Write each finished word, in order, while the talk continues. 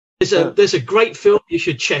There's a great film you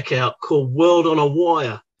should check out called World on a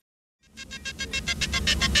Wire.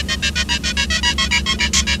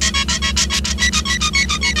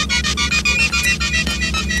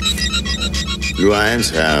 Nur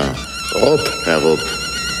eins, Herr Rupp. Herr Rupp.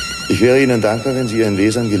 Ich wäre Ihnen dankbar, wenn Sie Ihren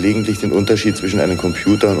Lesern gelegentlich den Unterschied zwischen einem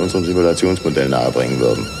Computer und unserem Simulationsmodell nahebringen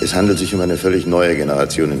würden. Es handelt sich um eine völlig neue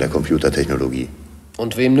Generation in der Computertechnologie.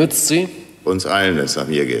 Und wem nützt sie? Uns allen, wenn es nach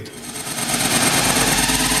mir geht.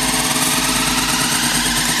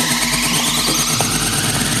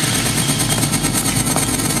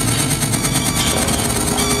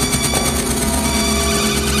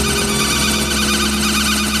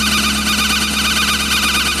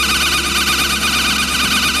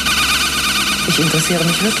 Ich interessiere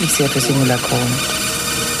mich wirklich sehr für Simulacron.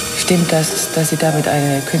 Stimmt das, dass Sie damit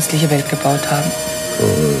eine künstliche Welt gebaut haben?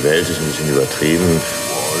 Welt ist ein bisschen übertrieben.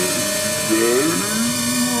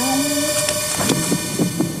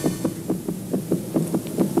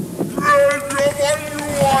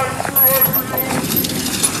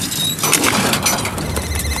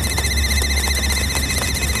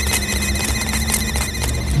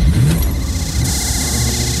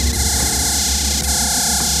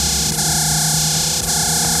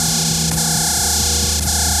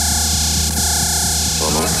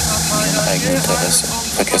 Eigeninteresse.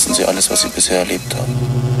 Vergessen Sie alles, was Sie bisher erlebt haben.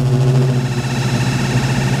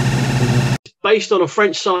 Based on a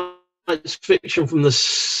French science fiction from the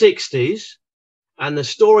 60s, and the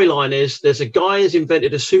storyline is there's a guy who's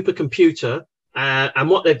invented a supercomputer, and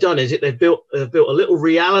what they've done is they've built a little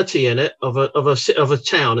reality in it of a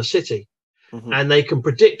town, a city, and they can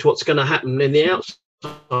predict what's going to happen in the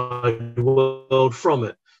outside world from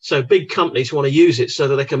it. So big companies want to use it so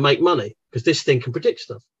that they can make money because this thing can predict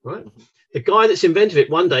stuff, right? The guy that's invented it,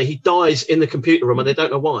 one day he dies in the computer room and they don't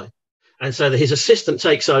know why. And so his assistant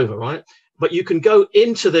takes over, right? But you can go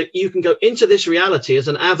into this reality as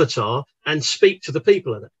an avatar and speak to the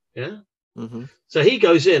people in it. Yeah. So he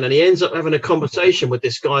goes in and he ends up having a conversation with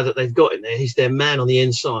this guy that they've got in there. He's their man on the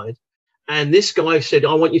inside. And this guy said,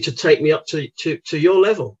 I want you to take me up to your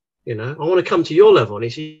level. You know, I want to come to your level. And he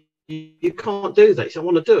said, you can't do that. He said, I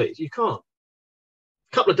want to do it. You can't.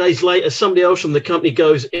 A couple of days later, somebody else from the company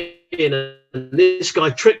goes in and this guy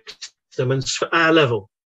tricks them and our level.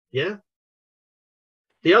 Yeah.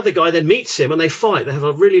 The other guy then meets him and they fight. They have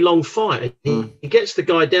a really long fight. He gets the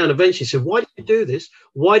guy down eventually. He said, why did you do this?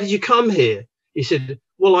 Why did you come here? He said,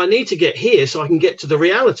 well, I need to get here so I can get to the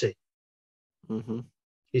reality.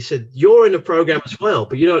 He said, you're in the program as well,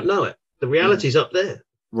 but you don't know it. The reality's up there.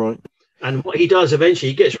 Right. And what he does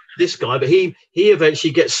eventually, he gets rid of this guy, but he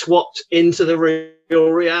eventually gets swapped into the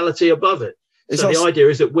real reality above it. So the idea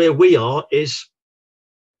is that where we are is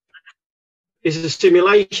a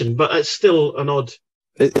simulation, but it's still an odd,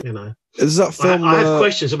 you know. Is that film? I have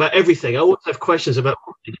questions about everything. I always have questions about.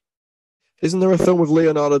 Isn't there a film with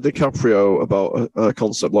Leonardo DiCaprio about a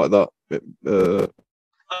concept like that?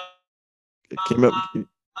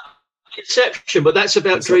 Inception, but that's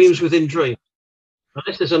about dreams within dreams.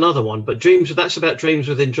 Unless there's another one, but that's about dreams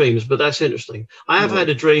within dreams, but that's interesting. I have had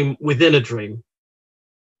a dream within a dream.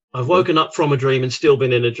 I've woken up from a dream and still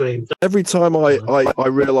been in a dream. Every time I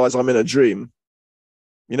realise I'm in a dream,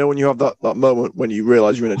 you know, when you have that moment when you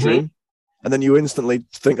realise you're in a dream, and then you instantly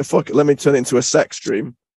think, oh, fuck it, let me turn it into a sex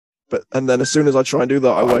dream. And then as soon as I try and do that,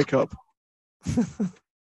 I wake up.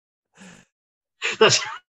 I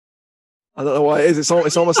don't know why it is. It's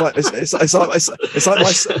almost like it's like that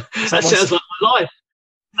sounds like my life.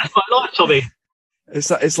 That's my life, Tommy. It's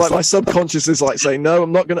like my subconscious is like saying, no,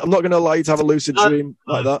 I'm not gonna allow you to have a lucid dream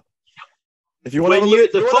like that. If you want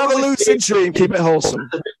to have a lucid dream, keep it wholesome.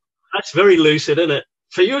 That's very lucid, isn't it?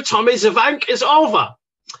 For you, Tommy, the vank is over. I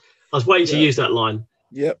was waiting to use that line.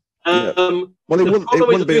 Yep. Well, it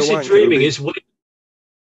wouldn't be lucid dreaming is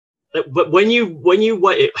but when you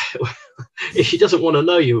wait, if she doesn't want to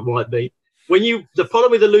know you, it might be. The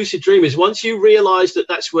problem with the lucid dream is once you realize that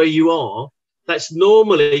that's where you are, that's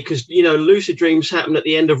normally because, you know, lucid dreams happen at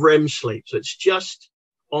the end of REM sleep. So it's just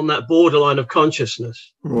on that borderline of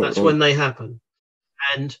consciousness. That's when they happen.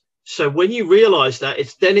 And so when you realize that,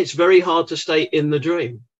 it's very hard to stay in the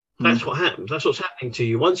dream. That's what happens. That's what's happening to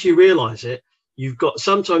you. Once you realize it,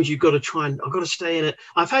 sometimes you've got to I've got to stay in it.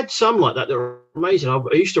 I've had some like that are amazing. I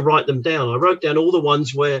used to write them down. I wrote down all the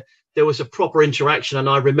ones where there was a proper interaction and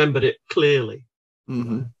I remembered it clearly.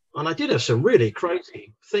 And I did have some really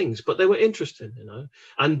crazy things, but they were interesting, you know.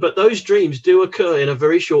 But those dreams do occur in a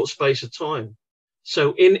very short space of time.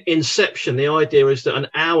 So in Inception, the idea is that an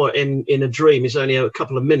hour in a dream is only a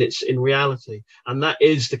couple of minutes in reality. And that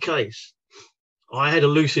is the case. I had a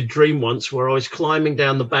lucid dream once where I was climbing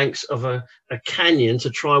down the banks of a canyon to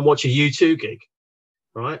try and watch a U2 gig,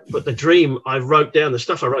 right? But the dream the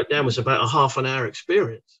stuff I wrote down was about a half-an-hour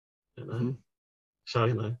experience, you know? Mm-hmm. So,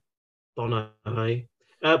 you know, Bono, eh?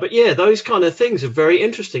 But yeah, those kind of things are very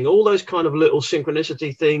interesting. All those kind of little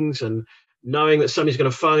synchronicity things and knowing that somebody's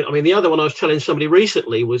going to phone. I mean, the other one I was telling somebody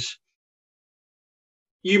recently was,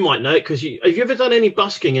 you might know it because have you ever done any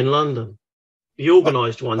busking in London? The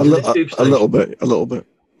organised ones? A little bit.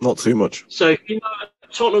 Not too much. So, you know,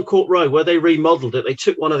 at Tottenham Court Road, where they remodeled it, they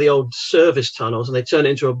took one of the old service tunnels and they turned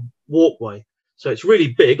it into a walkway. So it's really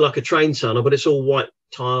big, like a train tunnel, but it's all white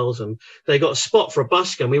tiles. And they got a spot for a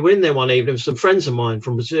busker. And we were in there one evening with some friends of mine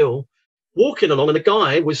from Brazil, walking along. And the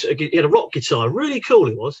guy he had a rock guitar, really cool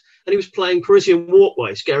he was. And he was playing Parisian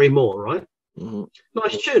Walkways, Gary Moore, right? Mm-hmm.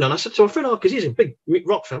 Nice tune. And I said to my friend, because he's a big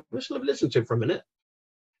rock fan, let's listen to him for a minute.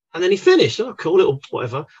 And then he finished. Oh, cool, little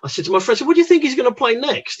whatever. I said to my friend, what do you think he's going to play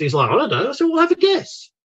next? He's like, I don't know. I said, well, have a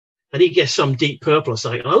guess. And he guessed some Deep Purple or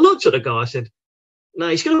something. And I looked at the guy. I said, no,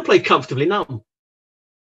 he's going to play Comfortably Numb. And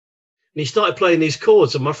he started playing these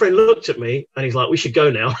chords. And my friend looked at me and he's like, we should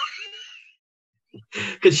go now.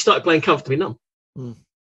 Because he started playing Comfortably Numb. Mm.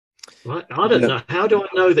 Right? I don't know. How do I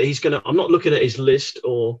know that he's going to? I'm not looking at his list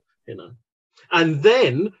or, you know. And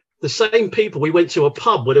then the same people, we went to a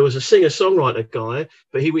pub where there was a singer-songwriter guy,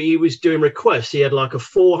 but he was doing requests. He had like a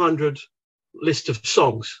 400 list of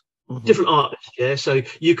songs, different artists, yeah? So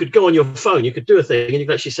you could go on your phone, you could do a thing, and you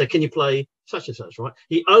could actually say, can you play such and such, right?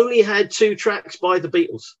 He only had 2 tracks by the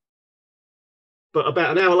Beatles. But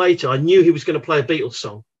about an hour later, I knew he was going to play a Beatles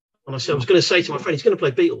song. And I said, I was going to say to my friend, he's going to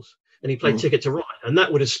play Beatles. And he played Ticket to Ride. And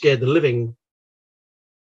that would have scared the living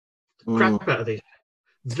crap out of these.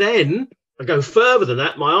 Then I go further than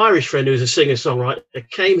that. My Irish friend, who's a singer-songwriter,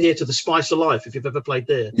 came here to the Spice of Life, if you've ever played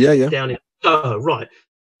there. Yeah. Down in Soho, right.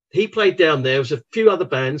 He played down there. There was a few other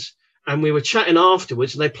bands, and we were chatting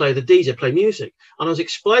afterwards, and they play the DJ, play music. And I was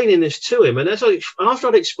explaining this to him, and after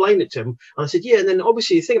I'd explained it to him, I said, yeah, and then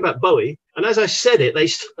obviously you think about Bowie, and as I said it,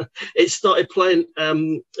 it started playing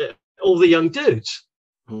all the young dudes,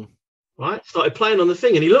 right? Started playing on the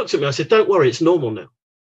thing, and he looked at me, I said, don't worry, it's normal now.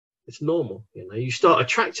 It's normal, you know. You start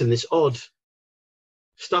attracting this odd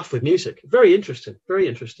stuff with music. Very interesting. Very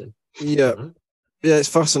interesting. Yeah, you know? Yeah, it's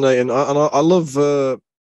fascinating. I love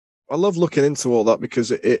looking into all that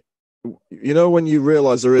because it you know, when you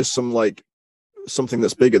realize there is something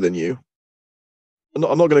that's bigger than you. I'm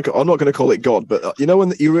not going to call it God, but you know,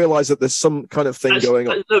 when you realize that there's some kind of thing going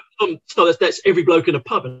on. That's every bloke in a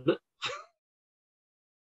pub, isn't it?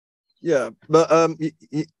 Yeah, but and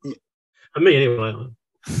me anyway.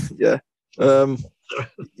 Yeah.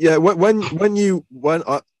 Yeah. When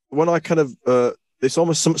I kind of it's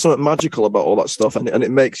almost something magical about all that stuff, and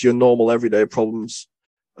it makes your normal everyday problems.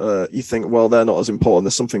 You think, well, they're not as important.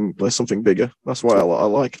 There's something bigger. That's why I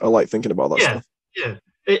like thinking about that stuff.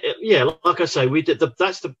 Yeah. Like I say,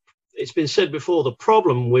 it's been said before. The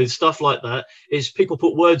problem with stuff like that is people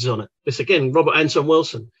put words on it. This again, Robert Anton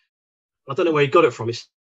Wilson. I don't know where he got it from.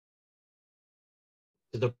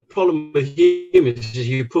 The problem with humans is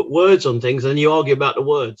you put words on things and you argue about the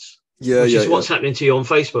words. Which is what's happening to you on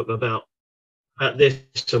Facebook about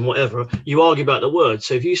this and whatever. You argue about the words.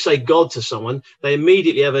 So if you say God to someone, they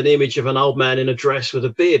immediately have an image of an old man in a dress with a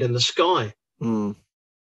beard in the sky. Because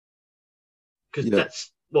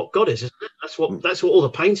that's what God is, isn't it? That's what all the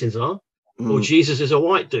paintings are. Or Jesus is a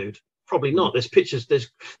white dude. Probably not. There's pictures.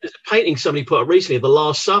 There's a painting somebody put up recently of the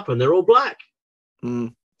Last Supper, and they're all black.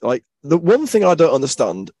 Like, the one thing I don't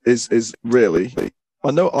understand is really, I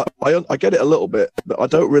know I get it a little bit, but I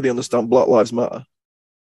don't really understand Black Lives Matter.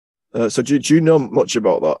 So do you know much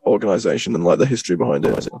about that organization and like the history behind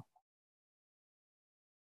it?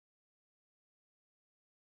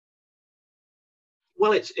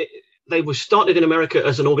 Well, they were started in America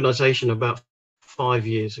as an organization about 5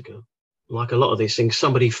 years ago. Like a lot of these things,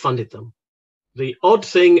 somebody funded them. The odd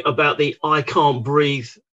thing about the "I can't breathe"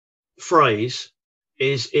 phrase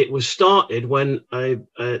is it was started when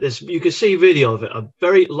you can see video of it. A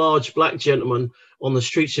very large black gentleman on the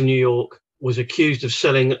streets of New York was accused of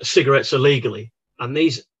selling cigarettes illegally. And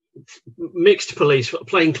these mixed police,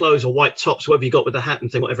 plain clothes or white tops, whatever you got with the hat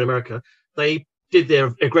and thing, whatever in America, they did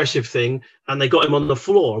their aggressive thing and they got him on the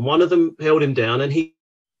floor. And one of them held him down and he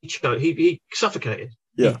suffocated.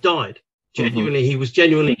 Yeah. He died. Genuinely, he was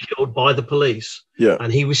genuinely killed by the police. Yeah.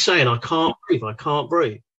 And he was saying, I can't breathe, I can't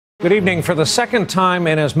breathe. Good evening. For the second time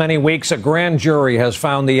in as many weeks, a grand jury has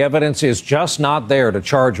found the evidence is just not there to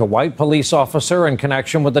charge a white police officer in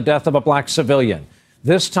connection with the death of a black civilian.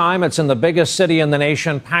 This time, it's in the biggest city in the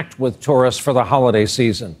nation, packed with tourists for the holiday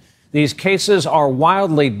season. These cases are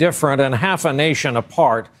wildly different and half a nation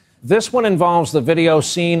apart. This one involves the video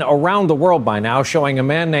seen around the world by now, showing a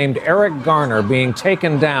man named Eric Garner being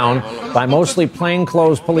taken down by mostly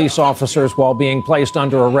plainclothes police officers while being placed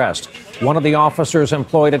under arrest. One of the officers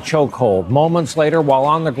employed a chokehold. Moments later, while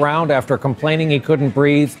on the ground after complaining he couldn't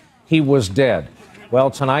breathe, he was dead. Well,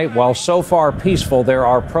 tonight, while so far peaceful, there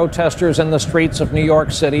are protesters in the streets of New York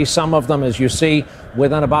City, some of them, as you see,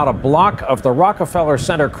 within about a block of the Rockefeller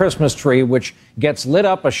Center Christmas tree, which gets lit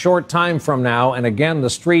up a short time from now. And again, the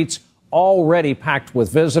streets already packed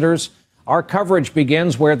with visitors. Our coverage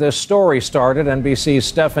begins where this story started. NBC's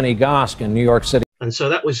Stephanie Gosk in New York City. And so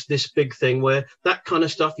that was this big thing where that kind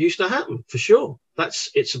of stuff used to happen, for sure.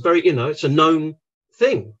 It's a very, it's a known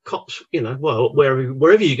thing. Cops, well,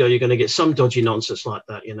 wherever you go, you're going to get some dodgy nonsense like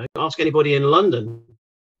that. Ask anybody in London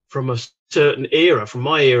from a certain era, from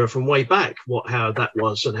my era, from way back, how that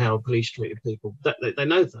was and how police treated people. They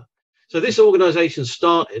know that. So this organisation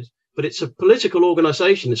started, but it's a political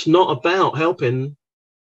organisation. It's not about helping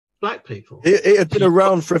black people. It had been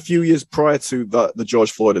around for a few years prior to the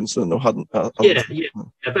George Floyd incident, or hadn't? Yeah,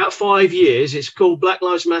 about 5 years. It's called Black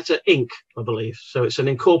Lives Matter Inc., I believe. So it's an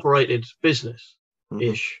incorporated business.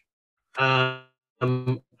 Ish. And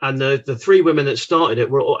the three women that started it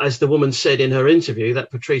were, as the woman said in her interview, that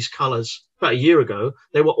Patrisse Cullors, about a year ago,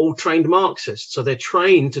 they were all trained Marxists. So they're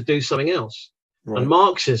trained to do something else. Right. And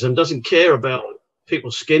Marxism doesn't care about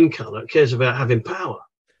people's skin color. It cares about having power.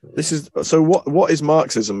 So what is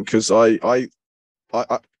Marxism? Because I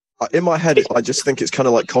in my head, I just think it's kind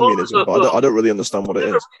of like communism, but I don't really understand what it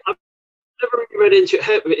is. I've never really read into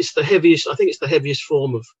it. It's the heaviest. I think it's the heaviest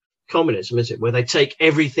form of communism, is it, where they take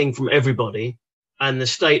everything from everybody and the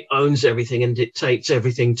state owns everything and dictates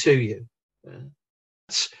everything to you.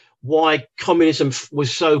 That's why communism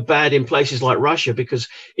was so bad in places like Russia, because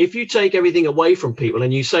if you take everything away from people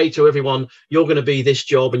and you say to everyone, you're going to be this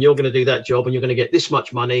job and you're going to do that job and you're going to get this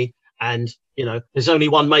much money, and there's only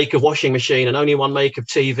one make of washing machine and only one make of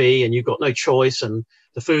TV and you've got no choice and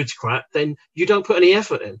the food's crap, then you don't put any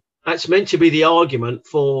effort in. That's meant to be the argument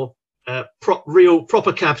for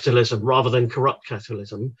proper capitalism rather than corrupt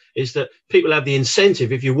capitalism, is that people have the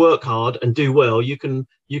incentive. If you work hard and do well, you can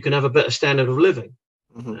have a better standard of living.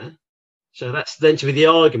 So that's then to be the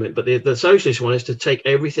argument. But the socialist one is to take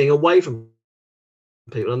everything away from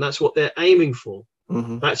people, and that's what they're aiming for.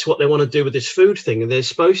 That's what they want to do with this food thing. And they're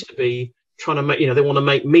supposed to be trying to make, they want to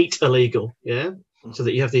make meat illegal, so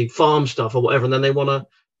that you have the farm stuff or whatever, and then they want to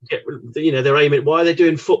get, they're aiming. Why are they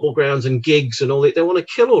doing football grounds and gigs and all that? They want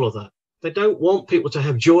to kill all of that. They don't want people to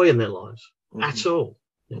have joy in their lives at all.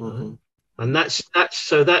 And that's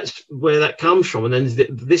where that comes from. And then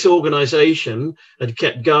this organisation had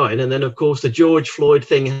kept going. And then, of course, the George Floyd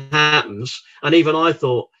thing happens. And even I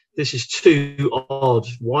thought, this is too odd.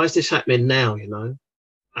 Why is this happening now,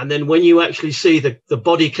 And then when you actually see the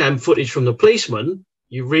body cam footage from the policeman,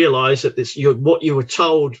 you realise that what you were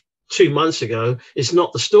told 2 months ago is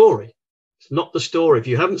not the story. It's not the story. If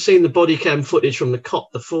you haven't seen the body cam footage from the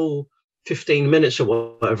cop, the full 15 minutes or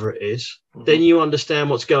whatever it is, then you understand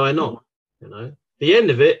what's going on. The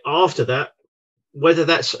end of it, after that, whether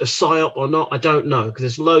that's a psyop or not, I don't know, because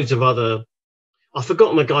there's loads of other. I've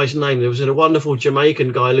forgotten the guy's name. There was a wonderful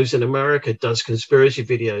Jamaican guy who lives in America, does conspiracy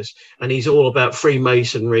videos, and he's all about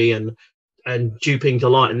Freemasonry and duping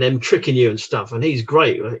delight and them tricking you and stuff. And he's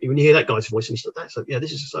great. When you hear that guy's voice, and you start,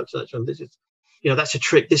 this is such, and this is, that's a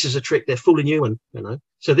trick. This is a trick. They're fooling you, and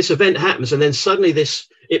So this event happens, and then suddenly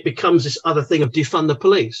it becomes this other thing of defund the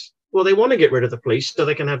police. Well, they want to get rid of the police so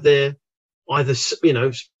they can have their either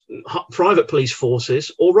private police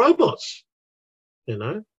forces or robots.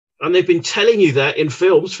 And they've been telling you that in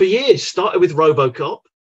films for years. Started with RoboCop,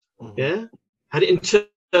 had it in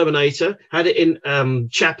Terminator, had it in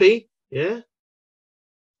Chappie,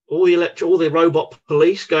 all the robot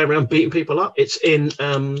police going around beating people up. It's in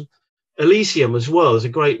Elysium as well. There's the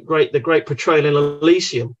great portrayal in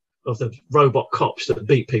Elysium of the robot cops that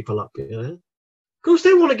beat people up. Of course,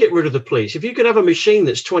 they want to get rid of the police. If you could have a machine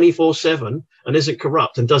that's 24/7 and isn't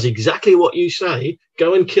corrupt and does exactly what you say,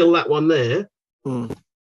 go and kill that one there.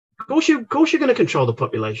 Of course, you're going to control the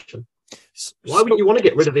population. Why would you want to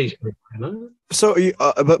get rid of these people? So,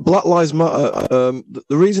 but Black Lives Matter. The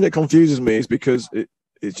reason it confuses me is because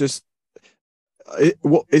it's just.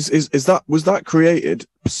 Was that created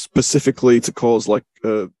specifically to cause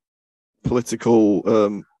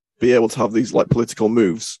political be able to have these political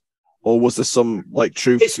moves, or was there some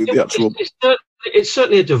truth to the actual? It's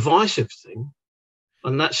certainly a divisive thing,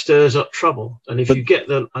 and that stirs up trouble. And if you get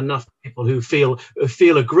enough people who feel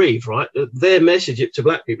aggrieved, right, their message to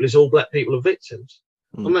black people is all black people are victims,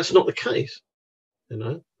 and that's not the case.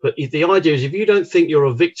 But the idea is, if you don't think you're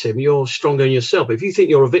a victim, you're stronger in yourself. If you think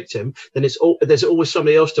you're a victim, then there's always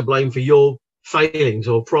somebody else to blame for your failings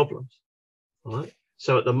or problems, right?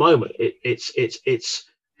 So at the moment,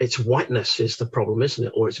 it's whiteness is the problem, isn't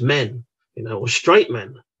it? Or it's men, or straight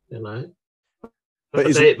men, But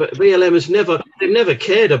BLM they've never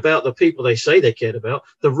cared about the people they say they cared about.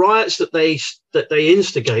 The riots that they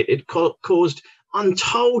instigated caused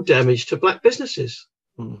untold damage to black businesses.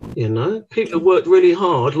 People who worked really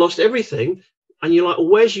hard, lost everything. And you're like, well,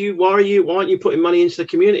 why aren't you putting money into the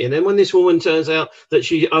community? And then when this woman turns out that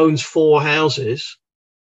she owns 4 houses.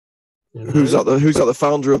 Who's that the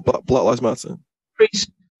founder of Black Lives Matter?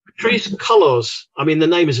 Patrisse Cullors. I mean, the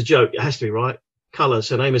name is a joke. It has to be, right? Cullors.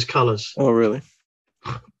 Her name is Cullors. Oh, really?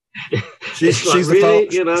 She's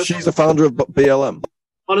the founder of BLM.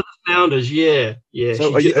 One of the founders, yeah.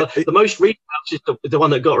 So the most recent house is the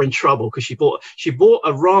one that got her in trouble because she bought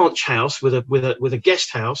a ranch house with a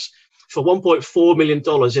guest house for $1.4 million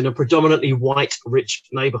in a predominantly white rich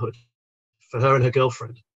neighborhood for her and her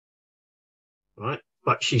girlfriend. Right,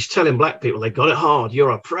 but she's telling black people they got it hard.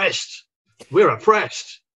 You're oppressed. We're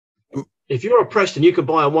oppressed. If you're oppressed and you can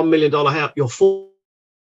buy a $1 million house, your fourth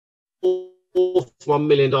 $1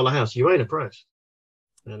 million house, you ain't oppressed.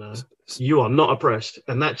 You are not oppressed.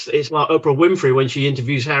 And it's like Oprah Winfrey when she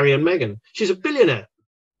interviews Harry and Meghan. She's a billionaire.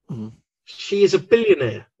 She is a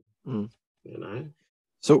billionaire.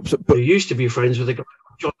 So who used to be friends with a guy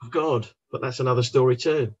called John of God, but that's another story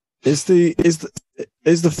too. Is the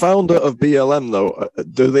founder of BLM though?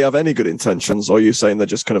 Do they have any good intentions, or are you saying they're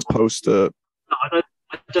just kind of No, I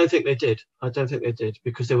don't think they did. I don't think they did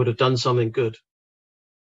because they would have done something good.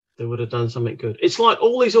 They would have done something good. It's like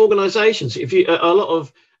all these organisations. If you a lot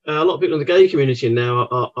of people in the gay community now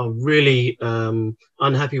are really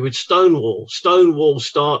unhappy with Stonewall. Stonewall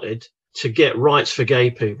started to get rights for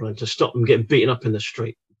gay people and to stop them getting beaten up in the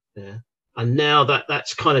street. Yeah, and now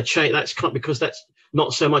that's kind of changed. Because that's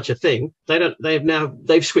not so much a thing.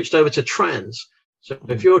 They've switched over to trans. So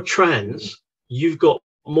if you're trans, you've got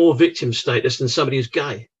more victim status than somebody who's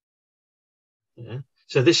gay. Yeah.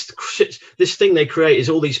 So this thing they create is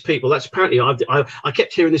all these people. That's apparently I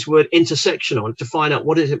kept hearing this word intersectional to find out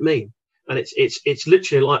what does it mean, and it's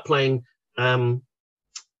literally like playing the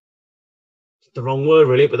wrong word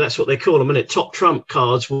really, but that's what they call them, isn't it? Top trump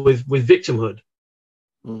cards with victimhood.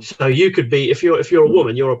 So you could be if you're a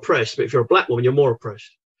woman, you're oppressed, but if you're a black woman, you're more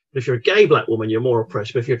oppressed. But if you're a gay black woman, you're more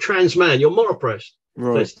oppressed. But if you're a trans man, you're more oppressed.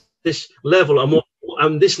 Right. So this level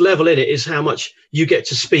and this level in it is how much you get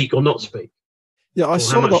to speak or not speak. Yeah, I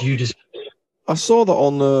saw that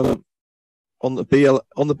on the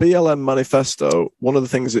BLM manifesto. One of the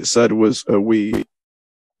things it said was we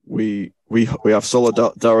have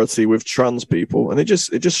solidarity with trans people, and it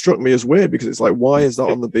just struck me as weird because it's like, why is that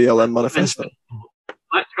on the BLM manifesto?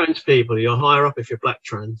 Black trans people, you're higher up if you're black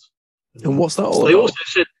trans. And what's that all about?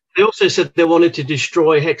 They also said they wanted to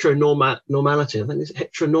destroy heteronormality. I think it's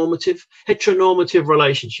heteronormative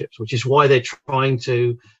relationships, which is why they're trying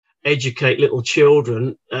to educate little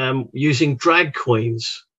children using drag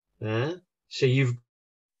queens. Yeah? So you've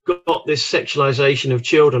got this sexualization of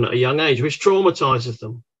children at a young age, which traumatizes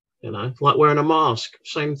them. Like wearing a mask,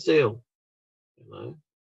 same deal.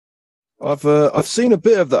 I've seen a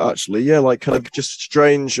bit of that actually. Yeah, like kind of just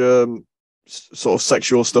strange sort of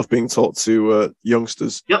sexual stuff being taught to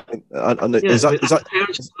youngsters. Yep. And is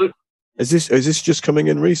this just coming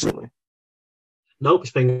in recently? Nope,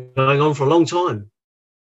 it's been going on for a long time.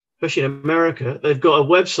 Especially in America, they've got a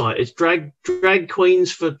website. It's drag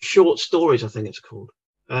queens for short stories, I think it's called.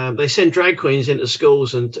 They send drag queens into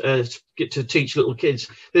schools and get to teach little kids.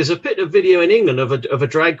 There's a bit of video in England of a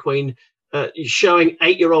drag queen showing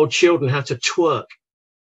 8-year-old children how to twerk.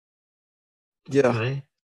 Yeah. Okay?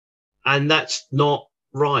 And that's not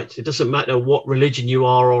right. It doesn't matter what religion you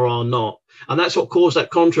are or are not. And that's what caused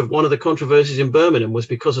that one of the controversies in Birmingham was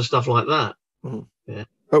because of stuff like that. Mm. Yeah.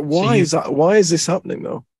 But why is that? Why is this happening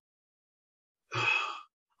though?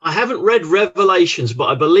 I haven't read Revelations, but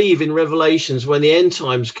I believe in Revelations when the end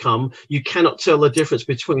times come, you cannot tell the difference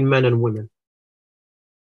between men and women.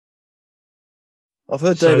 I've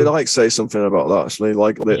heard David Icke say something about that actually,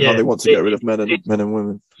 like how they want to get rid of men and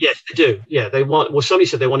women. Yes, they do. Yeah, they want. Well, somebody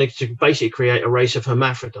said they wanted to basically create a race of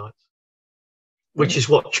hermaphrodites, which is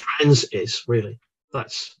what trans is really.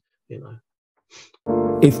 That's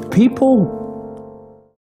If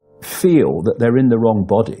people feel that they're in the wrong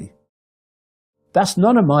body, that's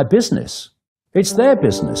none of my business. It's their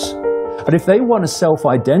business. And if they want to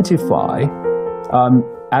self-identify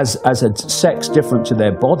as a sex different to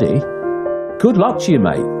their body, good luck to you,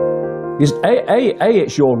 mate. Because A,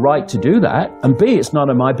 it's your right to do that, and B, it's none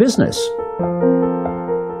of my business.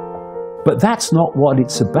 But that's not what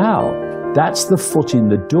it's about. That's the foot in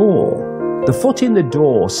the door. The foot in the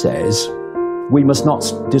door says, we must not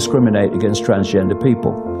discriminate against transgender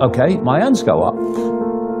people. Okay, my hands go up.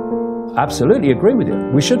 Absolutely agree with you.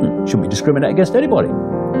 We shouldn't. Shouldn't we discriminate against anybody?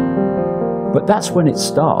 But that's when it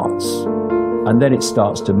starts. And then it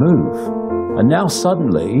starts to move. And now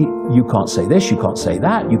suddenly, you can't say this, you can't say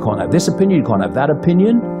that, you can't have this opinion, you can't have that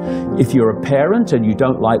opinion. If you're a parent and you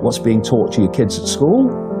don't like what's being taught to your kids at school,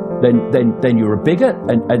 then you're a bigot,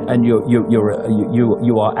 and you are you're a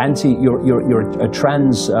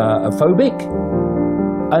transphobic,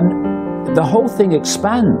 and the whole thing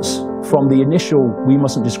expands from the initial we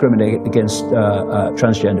mustn't discriminate against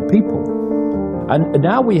transgender people, and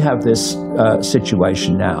now we have this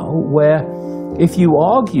situation now where if you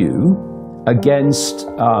argue against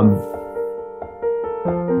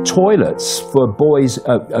toilets for boys,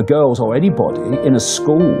 girls, or anybody in a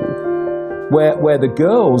school, where the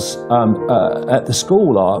girls at the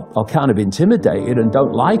school are kind of intimidated and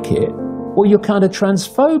don't like it, well, you're kind of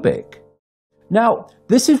transphobic. Now,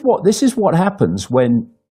 this is what happens when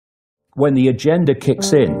the agenda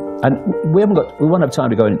kicks in, and we won't have time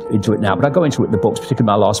to go into it now, but I go into it in the books, particularly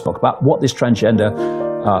my last book, about what this transgender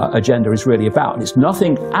agenda is really about, and it's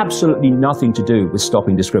absolutely nothing to do with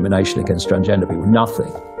stopping discrimination against transgender people.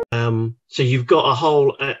 Nothing. So you've got a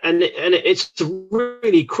whole, and it's a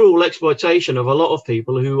really cruel exploitation of a lot of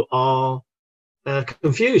people who are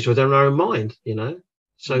confused with their own mind, you know.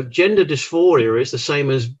 So gender dysphoria is the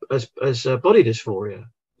same as body dysphoria,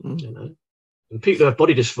 you know. And people who have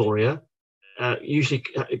body dysphoria usually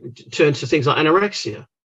turn to things like anorexia.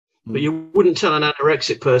 But you wouldn't tell an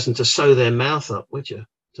anorexic person to sew their mouth up, would you?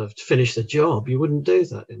 To finish the job. You wouldn't do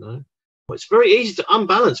that, you know. It's very easy to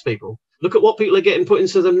unbalance people. Look at what people are getting put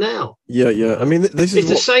into them now. Yeah. I mean, this is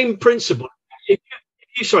the same principle.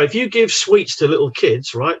 If you give sweets to little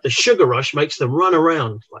kids, right, the sugar rush makes them run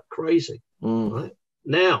around like crazy. Right?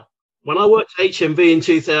 Now, when I worked at HMV in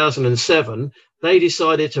 2007, they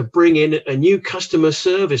decided to bring in a new customer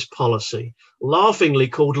service policy, laughingly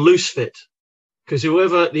called Loose Fit, because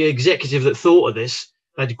whoever the executive that thought of this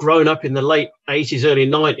had grown up in the late 80s, early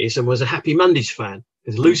 90s and was a Happy Mondays fan,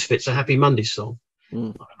 because Loose Fit's a Happy Mondays song.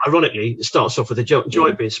 Ironically, it starts off with a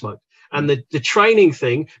joint being smoked. And the training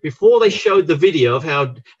thing, before they showed the video of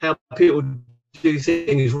how people do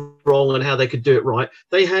things wrong and how they could do it right,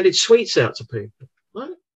 they handed sweets out to people.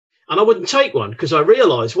 Right? And I wouldn't take one because I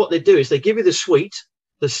realized what they do is they give you the sweet,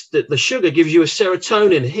 the sugar gives you a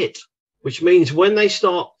serotonin hit, which means when they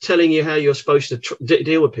start telling you how you're supposed to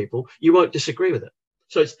deal with people, you won't disagree with it.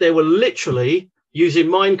 So they were literally using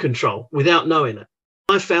mind control without knowing it.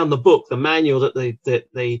 I found the book, the manual that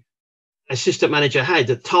the assistant manager had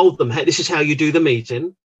that told them, hey, this is how you do the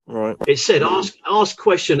meeting. Right. It said, ask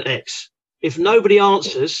question X. If nobody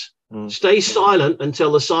answers, stay silent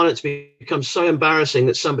until the silence becomes so embarrassing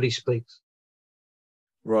that somebody speaks.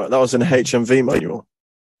 Right. That was an HMV manual.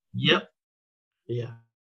 Yep. Yeah.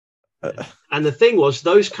 And the thing was,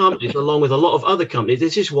 those companies, along with a lot of other companies,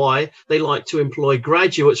 this is why they like to employ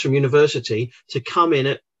graduates from university to come in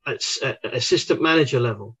at assistant manager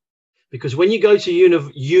level, because when you go to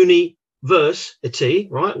university,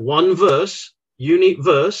 right, one verse,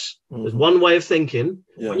 universe, there's one way of thinking.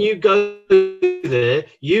 When you go there,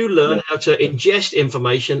 you learn how to ingest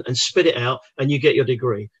information and spit it out, and you get your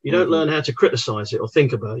degree. You don't learn how to criticize it or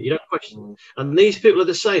think about it. You don't question it. And these people are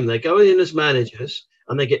the same. They go in as managers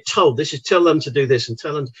and they get told, tell them to do this and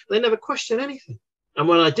tell them. They never question anything. And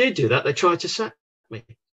when I did do that, they tried to sack me.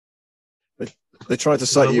 They tried to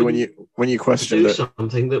sack you when you questioned it.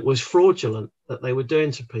 Something that was fraudulent that they were doing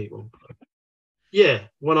to people. Yeah,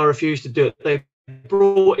 when I refused to do it, they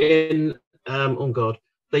brought in.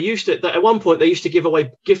 They used to. At one point, they used to give away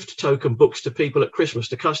gift token books to people at Christmas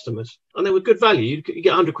to customers, and they were good value. You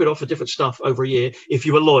get £100 off for different stuff over a year if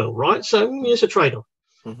you were loyal, right? So it's a trade-off.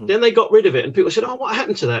 Then they got rid of it, and people said, "Oh, what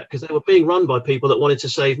happened to that?" Because they were being run by people that wanted to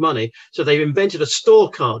save money. So they invented a store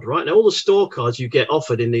card, right? Now all the store cards you get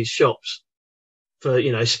offered in these shops for,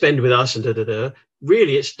 spend with us and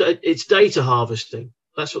really it's data harvesting.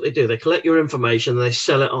 That's what they do. They collect your information and they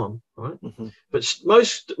sell it on, right? But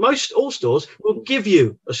most all stores will give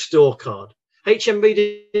you a store card. HMV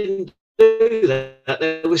didn't do that.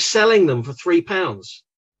 They were selling them for £3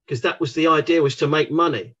 because that was the idea, was to make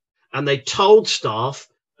money. And they told staff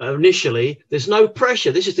initially, there's no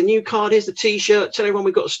pressure. This is the new card. Here's the T-shirt. Tell everyone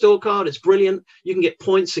we've got a store card. It's brilliant. You can get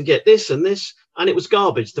points and get this and this. And it was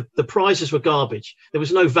garbage. The prizes were garbage. There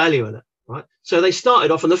was no value in it, right? So they started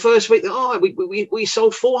off, and the first week, we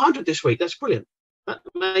sold 400 this week. That's brilliant.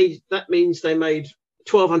 That means they made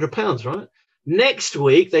 £1,200, right? Next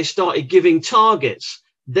week, they started giving targets.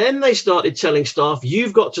 Then they started telling staff,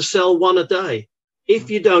 you've got to sell one a day. If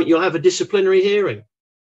you don't, you'll have a disciplinary hearing.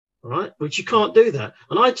 All right, which you can't do that.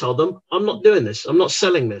 And I told them, I'm not doing this. I'm not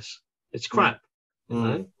selling this. It's crap. You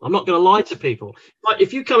know? I'm not going to lie to people. But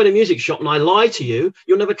if you come in a music shop and I lie to you,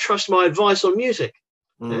 you'll never trust my advice on music.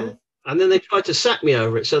 Yeah? And then they tried to sack me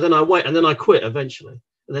over it. So then I wait, and then I quit eventually.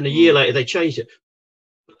 And then a year later, they changed it.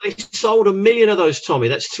 They sold 1 million of those, Tommy.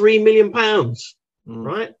 That's £3 million,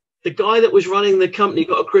 right? The guy that was running the company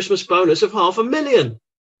got a Christmas bonus of £500,000.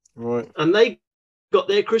 Right. And they got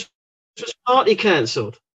their Christmas party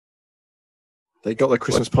cancelled. They got their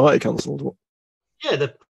Christmas party cancelled? Yeah,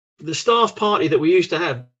 the staff party that we used to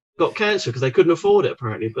have got cancelled because they couldn't afford it,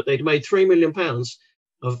 apparently. But they'd made £3 million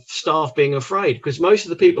of staff being afraid, because most of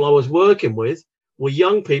the people I was working with were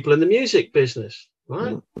young people in the music business,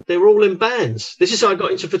 right? They were all in bands. This is how I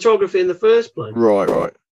got into photography in the first place.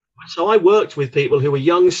 Right. So I worked with people who were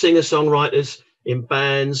young singer-songwriters in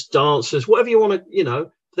bands, dancers, whatever you want to, you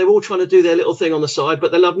know. They were all trying to do their little thing on the side,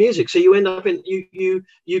 but they love music. So you end up in, you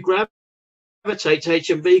gravitate to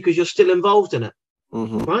HMV because you're still involved in it,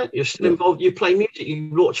 right? You're still involved. You play music,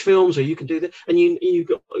 you watch films, or you can do that, and you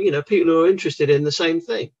got, you know, people who are interested in the same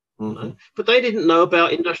thing. You know? But they didn't know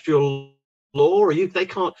about industrial law, or they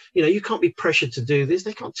can't, you know, you can't be pressured to do this.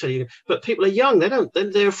 They can't tell you. But people are young.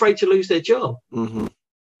 They're afraid to lose their job.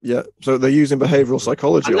 Yeah. So they're using behavioural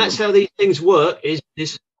psychology, and that's how these things work. Is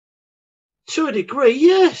to a degree,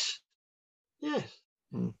 yes.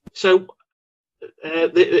 So.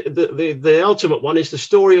 The ultimate one is the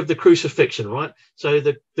story of the crucifixion, right? So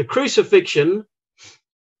the crucifixion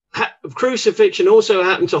also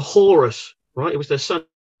happened to Horus, right? It was the son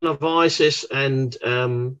of Isis and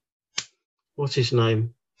what's his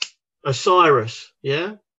name? Osiris,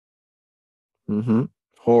 yeah.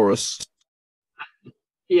 Horus.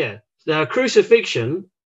 Yeah. Now crucifixion.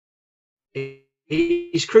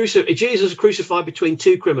 Jesus is crucified between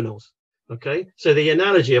two criminals. Okay. So the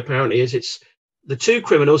analogy apparently is the two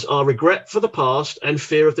criminals are regret for the past and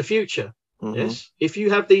fear of the future. Yes. If you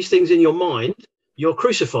have these things in your mind, you're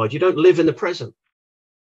crucified. You don't live in the present.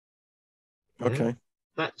 Okay.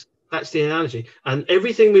 Yeah? That's the analogy. And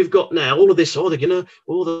everything we've got now, all of this, they'll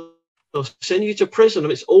send you to prison.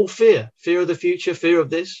 And it's all fear of the future, fear of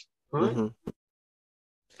this, right?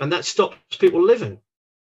 And that stops people living.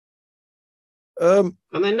 And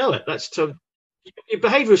they know it.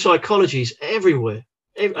 Behavioral psychology is everywhere.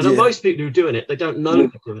 And most people who are doing it, they don't know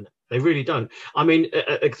they're doing it. They really don't. I mean,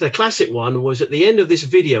 the classic one was at the end of this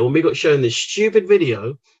video, when we got shown this stupid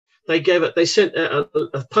video, they sent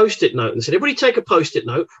a post-it note and said, everybody take a post-it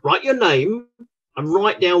note, write your name, and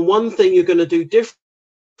write down one thing you're going to do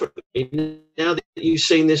differently now that you've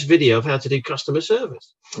seen this video of how to do customer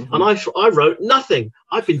service. And I wrote nothing.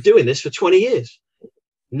 I've been doing this for 20 years.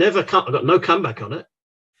 I've got no comeback on it.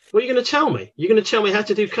 What are you going to tell me? You're going to tell me how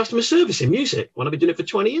to do customer service in music when I've been doing it for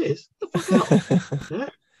 20 years? What the fuck? Yeah.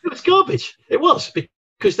 It was garbage. It was,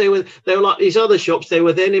 because they were like these other shops. They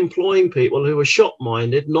were then employing people who were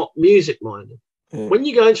shop-minded, not music-minded. When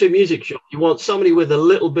you go into a music shop, you want somebody with a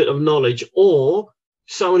little bit of knowledge, or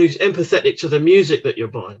someone who's empathetic to the music that you're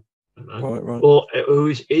buying. You know? Right. Or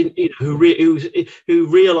who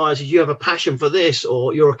realizes you have a passion for this,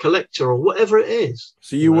 or you're a collector, or whatever it is.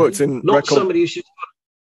 So you worked in not somebody who's just.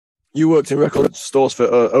 You worked in record stores for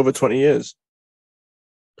over 20 years.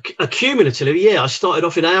 Cumulatively, yeah. I started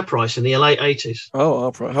off in Our Price in the late 80s. Oh,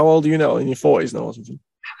 Our Price. How old are you now? In your 40s now or something?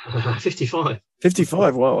 55.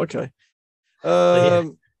 55, wow, okay. Yeah.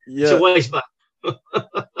 It's a ways back.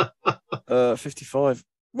 55.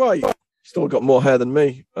 Right, still got more hair than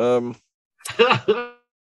me. Why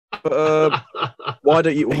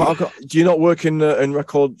don't you? Do you not work in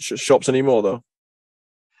record shops anymore, though?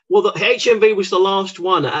 Well, the HMV was the last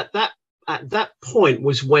one. At that point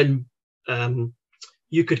was when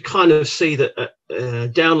you could kind of see that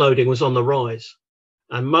downloading was on the rise,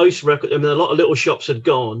 and most a lot of little shops had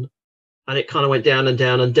gone, and it kind of went down and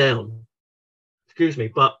down and down. Excuse me,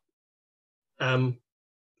 but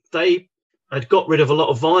they had got rid of a lot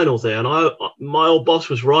of vinyl there, and my old boss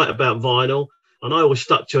was right about vinyl, and I always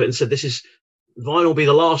stuck to it and said, vinyl will be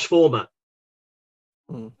the last format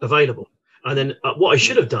available. And then what I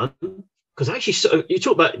should have done, because actually, so you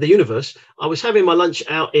talk about the universe. I was having my lunch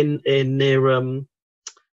out in near,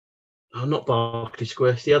 not Berkeley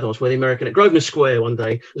Square, the other ones where the American at Grosvenor Square one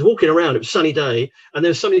day. I was walking around, it was a sunny day, and there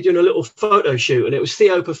was somebody doing a little photo shoot, and it was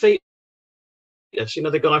Theo Paphitis, you know,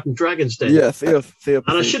 the guy from Dragon's Den. Yeah, Theo.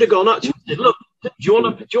 And I should have gone up to him and said, look, do you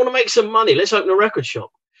want to make some money? Let's open a record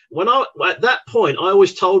shop. at that point, I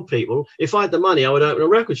always told people if I had the money, I would open a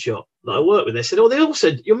record shop that I worked with. They said, they all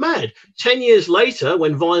said, you're mad. 10 years later,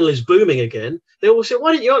 when vinyl is booming again, they all said,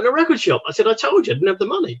 why didn't you open a record shop? I said, I told you, I didn't have the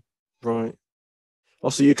money. Right.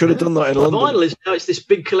 Also, you could have done that in London. Vinyl is now, it's this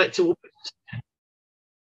big collectible.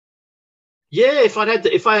 Yeah, if I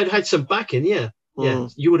had had some backing, yeah,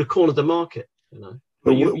 you would have cornered the market, you know.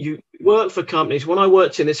 But you work for companies. When I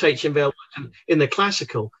worked in this HMV, in the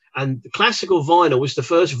classical, and the classical vinyl was the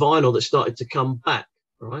first vinyl that started to come back,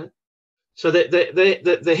 right? So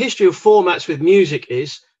the history of formats with music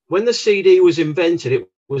is when the CD was invented, it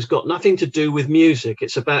was got nothing to do with music.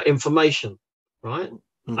 It's about information, right?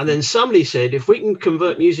 Mm-hmm. And then somebody said, if we can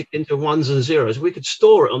convert music into ones and zeros, we could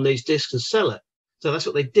store it on these discs and sell it. So that's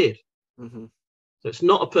what they did. Mm-hmm. So it's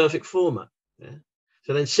not a perfect format. Yeah.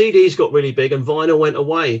 So then CDs got really big and vinyl went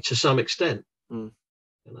away to some extent. You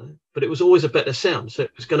know, but it was always a better sound, so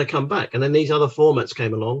it was going to come back. And then these other formats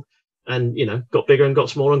came along, and you know, got bigger and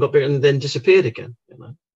got smaller and got bigger, and then disappeared again. You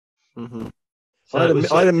know, so it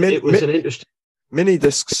was an interesting. Mini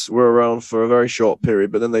discs were around for a very short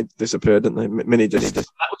period, but then they disappeared, didn't they? Mini discs.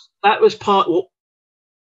 That was part.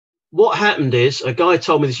 What happened is a guy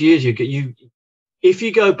told me this years ago. If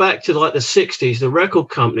you go back to like the 60s, the record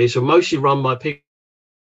companies were mostly run by people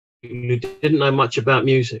who didn't know much about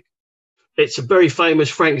music. It's a very famous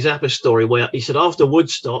Frank Zappa story where he said after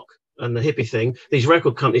Woodstock and the hippie thing, these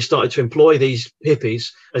record companies started to employ these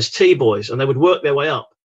hippies as T-boys, and they would work their way up.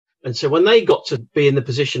 And so when they got to be in the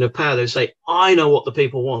position of power, they would say, I know what the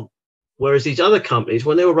people want. Whereas these other companies,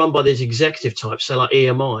 when they were run by these executive types, say like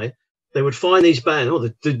EMI, they would find these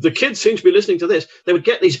bands, the kids seem to be listening to this. They would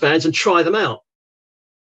get these bands and try them out.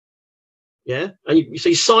 Yeah. And you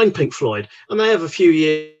see sign Pink Floyd, and they have a few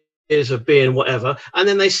years of being whatever, and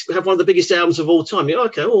then they have one of the biggest albums of all time.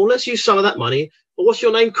 Okay, well, let's use some of that money. Well, what's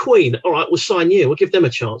your name? Queen. All right, we'll sign you. We'll give them a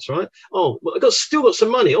chance, right? Oh, well, still got some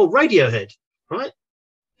money. Oh, Radiohead, right?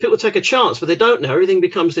 People take a chance, but they don't know. Everything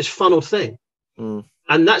becomes this funneled thing.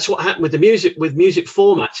 And that's what happened with the music, with music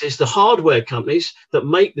formats, is the hardware companies that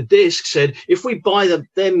make the disc said, if we buy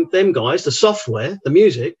them guys, the software, the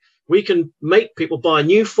music, we can make people buy a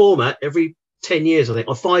new format every 10 years, I think,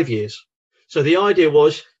 or 5 years. So the idea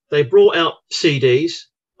was they brought out CDs.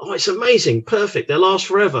 Oh, it's amazing. Perfect. They last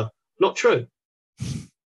forever. Not true.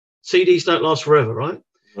 CDs don't last forever, right?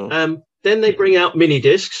 Then they bring out mini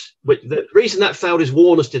discs. The reason that failed is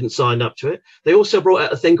Warner's didn't sign up to it. They also brought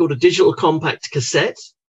out a thing called a digital compact cassette.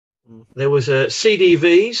 There was a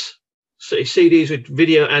CDVs, CDs with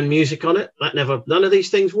video and music on it. None of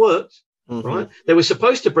these things worked, right? They were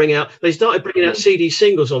supposed to they started bringing out CD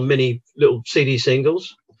singles on mini little CD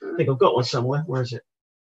singles. I think I've got one somewhere. Where is it?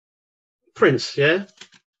 Prince, yeah.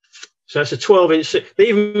 So it's a 12-inch. They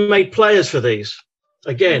even made players for these.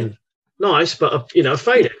 Again, nice, but a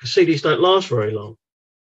failure because CDs don't last very long.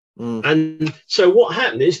 And so what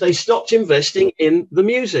happened is they stopped investing in the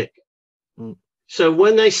music. So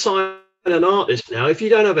when they sign an artist now, if you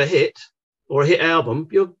don't have a hit or a hit album,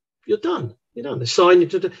 you're done. You're done. They sign you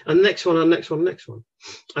to and next one, and next one, next one.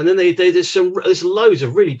 And then there's loads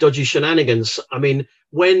of really dodgy shenanigans. I mean,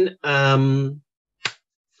 when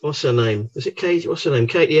what's her name? Was it Katie? What's her name?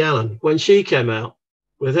 Katie Allen. When she came out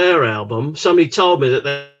with her album, somebody told me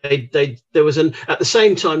that there was at the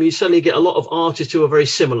same time, you suddenly get a lot of artists who are very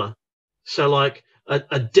similar. So like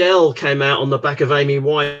Adele came out on the back of Amy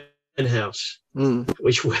Winehouse,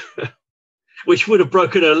 which would have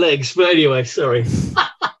broken her legs. But anyway, sorry.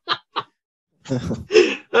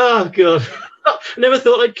 Oh, God. Never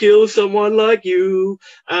thought I'd kill someone like you.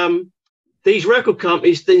 These record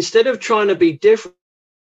companies, instead of trying to be different,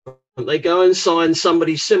 they go and sign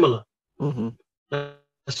somebody similar.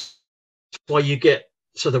 That's why you get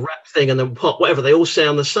the rap thing and the pop, whatever, they all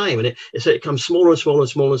sound the same, and it becomes smaller and smaller and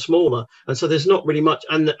smaller and smaller, and so there's not really much,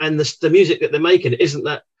 and the music that they're making isn't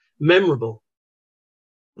that memorable.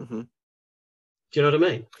 Do you know what I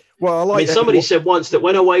mean? Well, somebody said once that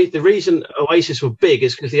the reason Oasis were big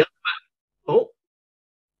is because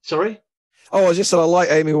sorry? Oh, I just said I like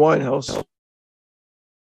Amy Winehouse.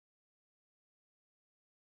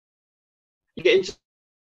 You get into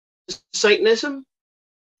Satanism?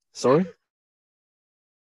 Sorry,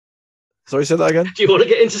 say that again. Do you want to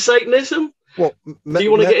get into Satanism? What? Do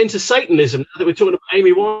you want to get into Satanism now that we're talking about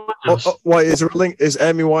Amy Winehouse? Why is there a link? Is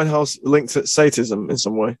Amy Winehouse linked to Satanism in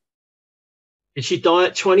some way? Did she die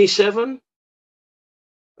at 27?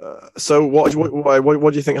 So what do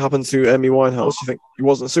you think happened to Amy Winehouse? You think it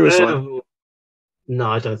wasn't suicide? No,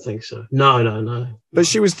 I don't think so. No. But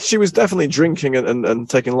she was definitely drinking and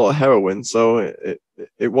taking a lot of heroin, so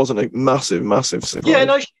it wasn't a massive surprise. Yeah,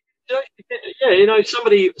 no.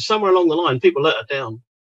 Somebody somewhere along the line, people let her down.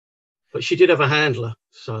 but she did have a handler.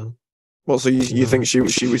 So, well, so you think she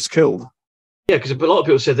was killed? Yeah, because a lot of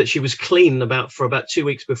people said that she was clean for about 2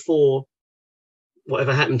 weeks before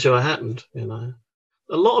whatever happened to her happened. You know,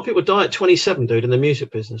 a lot of people die at 27, dude, in the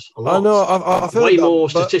music business. A lot. I know. I've heard way that, more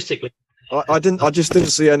statistically. I just didn't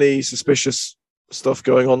see any suspicious stuff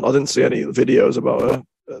going on. I didn't see any videos about her,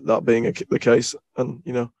 that being the case. And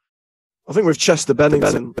you know, I think with Chester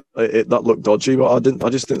Bennington, that looked dodgy, but I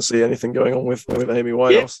just didn't see anything going on with Amy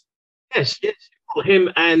Winehouse. Yes. Well, him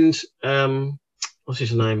and what's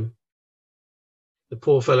his name? The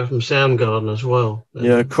poor fella from Soundgarden as well.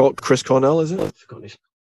 Yeah, Chris Cornell, is it? I forgot his name.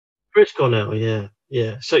 Chris Cornell, yeah.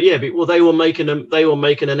 So well, they were making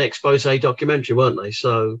an expose documentary, weren't they?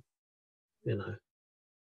 So, you know,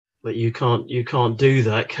 but you can't do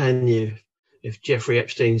that, can you? If Jeffrey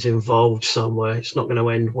Epstein's involved somewhere, it's not going to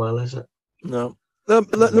end well, is it? No.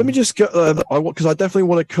 Let me just get because I definitely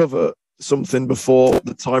want to cover something before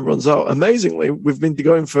the time runs out. Amazingly, we've been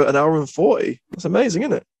going for an hour and 40. That's amazing,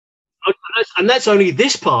 isn't it? And that's only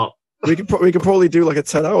this part. We could probably do like a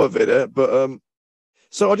 10-hour video, but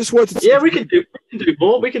so I just wanted to. Yeah, we can do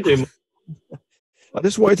more. We can do more. I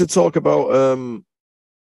just wanted to talk about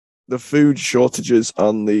the food shortages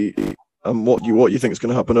and what you think is going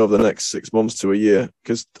to happen over the next 6 months to a year.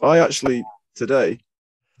 Because I actually today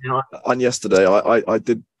and yesterday I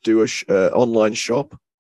did do a online shop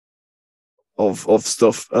of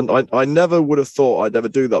stuff, and I never would have thought I'd ever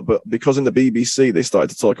do that, but because in the BBC they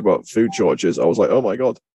started to talk about food shortages, I was like, oh my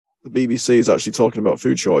god, the BBC is actually talking about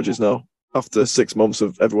food shortages now after 6 months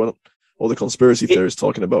of all the conspiracy theorists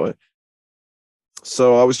talking about it.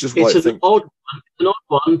 So I was just it's an odd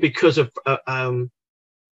one because of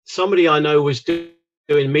somebody I know was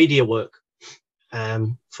doing media work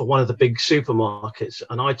for one of the big supermarkets,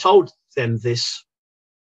 and I told them this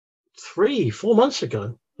 3-4 months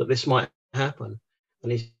ago that this might happen,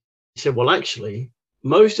 and he said, well, actually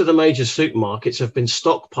most of the major supermarkets have been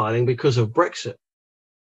stockpiling because of Brexit.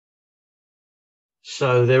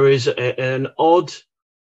 So there is an odd,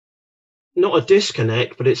 not a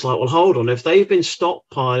disconnect, but it's like, well, hold on, if they've been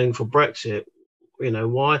stockpiling for Brexit, you know,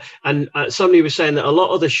 why? And somebody was saying that a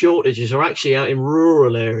lot of the shortages are actually out in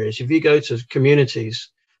rural areas. If you go to communities,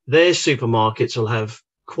 their supermarkets will have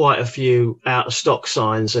quite a few out of stock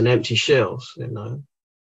signs and empty shelves, you know.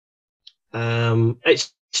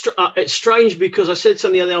 It's strange because I said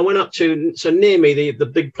something the other day. I went up to, so near me, the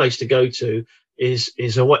big place to go to is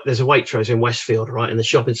there's a Waitrose in Westfield, right, in the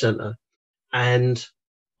shopping centre. And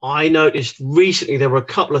I noticed recently there were a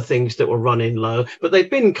couple of things that were running low, but they've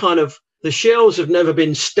been the shelves have never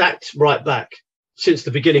been stacked right back since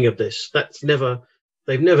the beginning of this. They've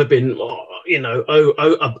never been,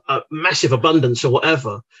 a massive abundance or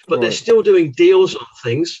whatever, but right. They're still doing deals on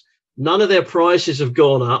things. None of their prices have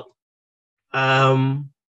gone up.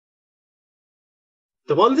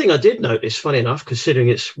 The one thing I did notice, funny enough,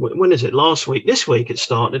 considering when is it? Last week? This week it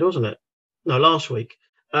started, wasn't it? No, last week.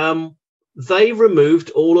 They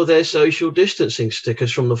removed all of their social distancing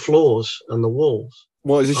stickers from the floors and the walls.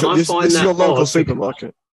 What is this? This is your local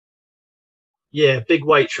supermarket? Yeah, big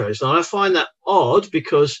Waitrose. And I find that odd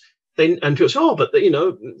because people say, oh, but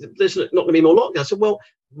there's not going to be more lockdowns. I said, well,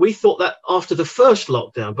 we thought that after the first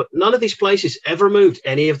lockdown, but none of these places ever removed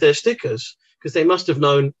any of their stickers because they must have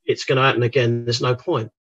known it's going to happen again. There's no point.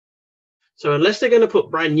 So unless they're going to put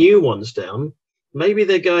brand new ones down, maybe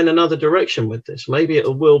they're going another direction with this. Maybe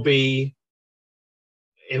it will be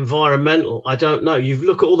environmental. I don't know. You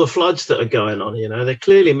look at all the floods that are going on, they're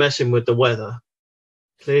clearly messing with the weather.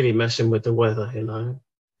 I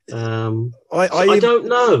don't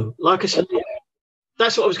know. Like I said,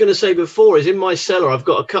 that's what I was going to say before, is in my cellar, I've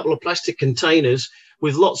got a couple of plastic containers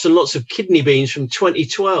with lots and lots of kidney beans from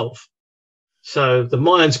 2012. So the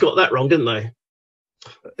Mayans got that wrong, didn't they?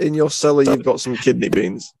 In your cellar, you've got some kidney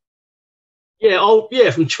beans. Yeah. Oh,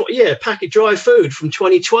 yeah. Packet dry food from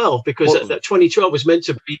 2012, because that 2012 was meant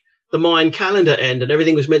to be the Mayan calendar end, and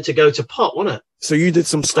everything was meant to go to pot, wasn't it? So you did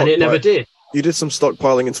some stockpiling. And it never did. You did some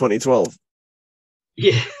stockpiling in 2012.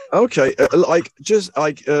 Yeah. Okay.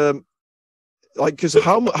 Because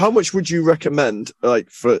how much would you recommend,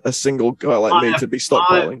 for a single guy like me to be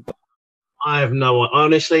stockpiling? I have no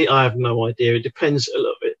idea. It depends a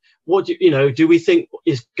little bit. What do we think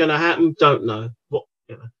is going to happen? Don't know.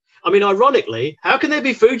 I mean, ironically, how can there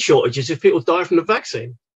be food shortages if people die from the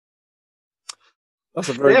vaccine? That's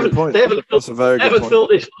a very good point. They haven't thought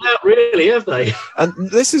this out, really, have they? And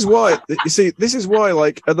this is why, at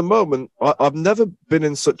the moment, I've never been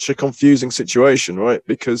in such a confusing situation, right?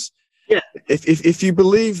 Because if you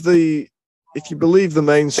believe the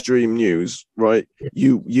mainstream news, right,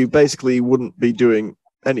 you basically wouldn't be doing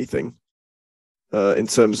anything. in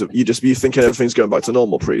terms of you thinking everything's going back to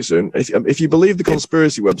normal pretty soon. If you believe the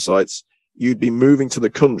conspiracy websites, you'd be moving to the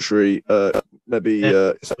country, maybe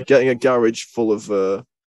getting a garage full of food.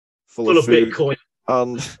 Bitcoin.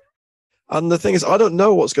 And the thing is, I don't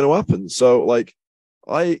know what's going to happen. So like,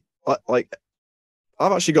 I've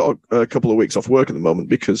actually got a couple of weeks off work at the moment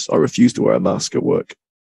because I refuse to wear a mask at work.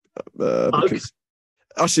 Because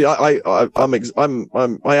actually, I'm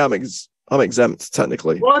exempt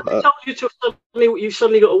technically. Why have they told you to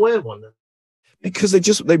suddenly got to wear one then? Because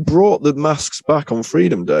they brought the masks back on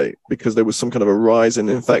Freedom Day because there was some kind of a rise in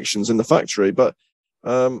infections in the factory. But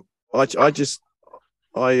they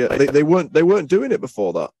weren't doing it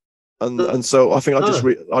before that. And so I think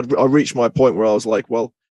I reached my point where I was like,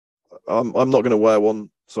 well, I'm not going to wear one,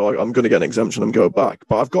 so I'm going to get an exemption and go back.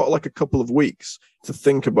 But I've got like a couple of weeks to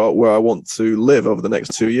think about where I want to live over the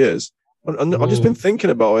next 2 years, and I've just been thinking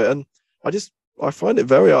about it, and I find it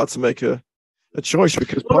very hard to make a choice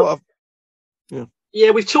because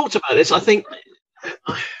we've talked about this. I think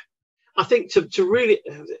to really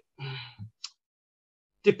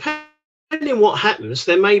depending on what happens,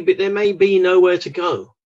 there may be nowhere to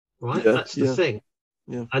go. Right, that's the thing.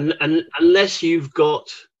 Yeah, and unless you've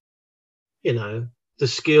got, the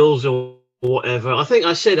skills or whatever. I think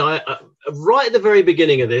I said right at the very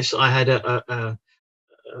beginning of this, I had a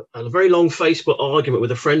very long Facebook argument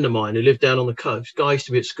with a friend of mine who lived down on the coast. Guy I used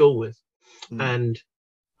to be at school with, and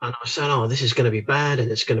I was saying, "Oh, this is going to be bad,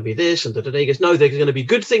 and it's going to be this." And he goes, "No, there's going to be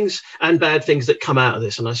good things and bad things that come out of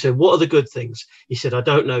this." And I said, "What are the good things?" He said, "I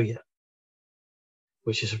don't know yet,"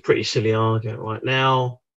 which is a pretty silly argument right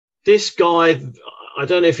now. This guy, I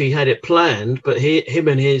don't know if he had it planned, but him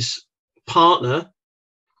and his partner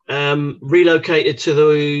relocated to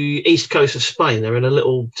the east coast of Spain. They're in a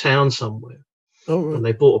little town somewhere. Oh, right. And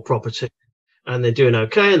they bought a property, and they're doing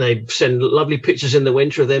okay. And they send lovely pictures in the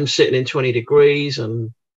winter of them sitting in 20 degrees,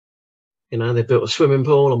 and they built a swimming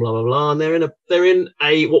pool and blah blah blah. And they're in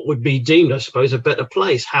a what would be deemed, I suppose, a better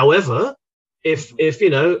place. However, if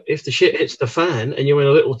the shit hits the fan and you're in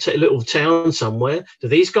a little town somewhere, do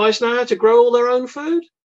these guys know how to grow all their own food?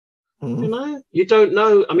 You don't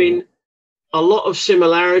know. I mean, a lot of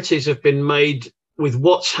similarities have been made with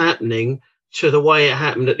what's happening to the way it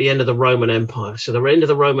happened at the end of the Roman Empire. So the end of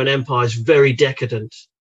the Roman Empire is very decadent,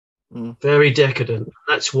 very decadent.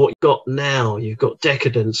 That's what you've got now. You've got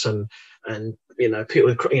decadence and people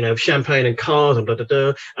with, champagne and cars and blah, blah,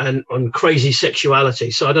 blah, and on crazy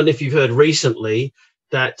sexuality. So I don't know if you've heard recently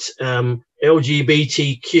that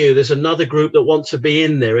LGBTQ, there's another group that want to be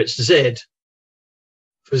in there. It's Z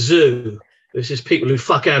for zoo. This is people who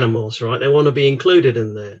fuck animals, right? They want to be included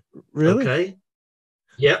in there. Really? Okay.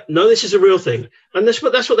 Yeah. No, this is a real thing. And that's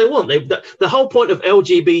what they want. The whole point of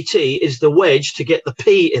LGBT is the wedge to get the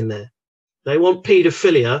P in there. They want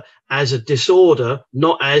pedophilia as a disorder,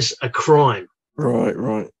 not as a crime.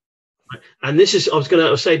 Right. And this is, I was going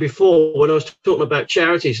to say before, when I was talking about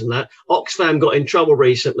charities and that, Oxfam got in trouble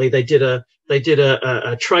recently. They did a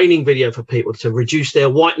training video for people to reduce their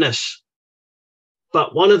whiteness.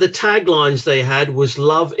 But one of the taglines they had was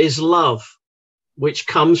 "Love is love," which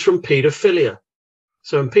comes from pedophilia.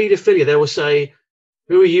 So in pedophilia, they will say,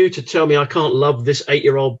 "Who are you to tell me I can't love this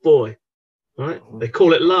 8-year-old boy?" Right? They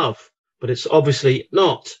call it love, but it's obviously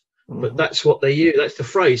not. But that's what they use. That's the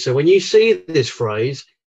phrase. So when you see this phrase,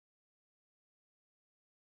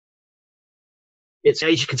 it's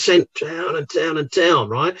age of consent down and down and down,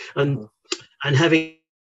 right? And having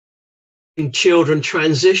children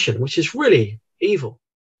transition, which is really evil,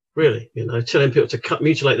 really. Telling people to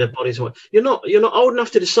mutilate their bodies. You're not old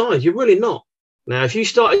enough to decide. You're really not. Now, if you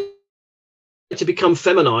start to become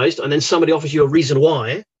feminized, and then somebody offers you a reason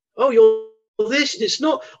why, you're this, it's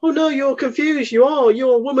not. Oh no, you're confused. You're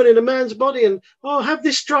a woman in a man's body, and have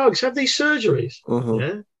these drugs, have these surgeries.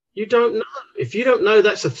 Yeah, you don't know. If you don't know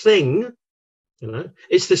that's a thing,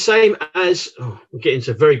 it's the same as we're getting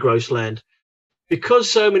into very gross land.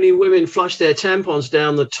 Because so many women flush their tampons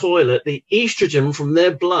down the toilet, the estrogen from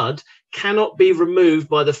their blood cannot be removed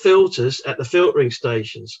by the filters at the filtering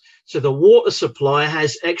stations. So the water supply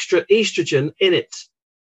has extra estrogen in it.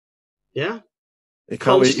 Yeah. It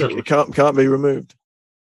can't be removed.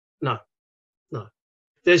 No.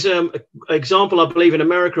 There's an example, I believe, in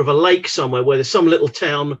America of a lake somewhere where there's some little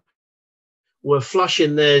town were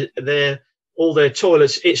flushing all their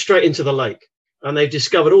toilets straight into the lake. And they've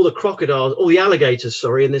discovered all the alligators,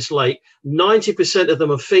 in this lake. 90% of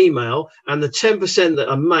them are female, and the 10% that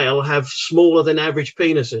are male have smaller than average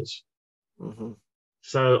penises.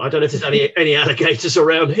 So I don't know if there's any alligators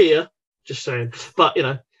around here. Just saying. But,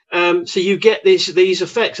 so you get these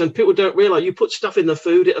effects, and people don't realize you put stuff in the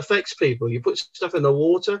food, it affects people. You put stuff in the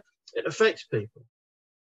water, it affects people.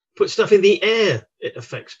 Put stuff in the air, it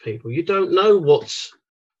affects people. You don't know what's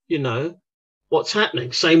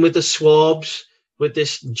happening. Same with the swabs, with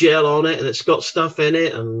this gel on it, and it's got stuff in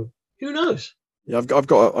it, and who knows? Yeah, I've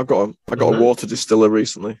got a water distiller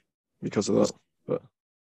recently because of that. But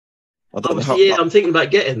I don't know how. Yeah, I'm thinking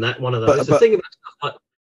about getting one of those. The thing about stuff like,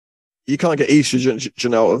 you can't get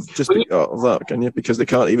estrogen out of that, can you? Because they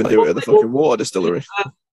can't even do it at the fucking water distillery.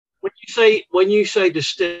 When you say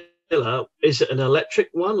distiller, is it an electric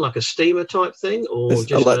one, like a steamer type thing, or it's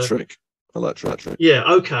just electric? Yeah,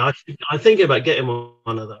 okay. I'm thinking about getting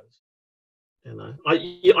one of those. You know,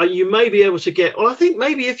 you may be able to get. Well, I think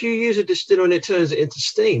maybe if you use a distiller and it turns it into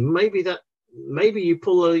steam, maybe you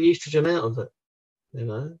pull the estrogen out of it. You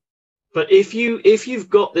know, but if you've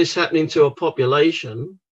got this happening to a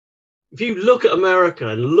population, if you look at America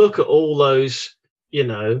and look at all those,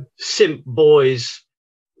 simp boys,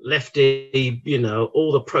 lefty,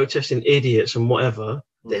 all the protesting idiots and whatever,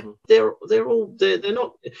 they're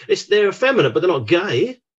not. They're effeminate, but they're not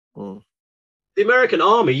gay. Mm. The American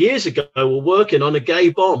Army years ago were working on a gay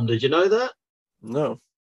bomb. Did you know that? No.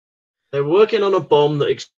 They were working on a bomb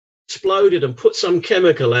that exploded and put some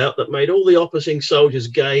chemical out that made all the opposing soldiers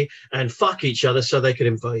gay and fuck each other so they could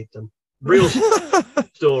invade them. Real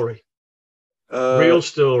story. Real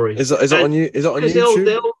story. Is that on you? Is that on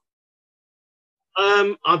YouTube?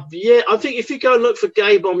 I think if you go and look for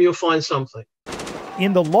gay bomb, you'll find something.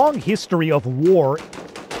 In the long history of war,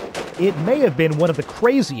 it may have been one of the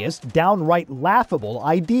craziest, downright laughable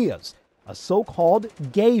ideas, a so-called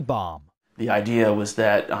gay bomb. The idea was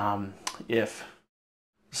that if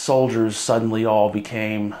soldiers suddenly all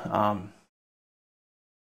became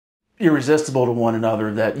irresistible to one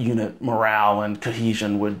another, that unit morale and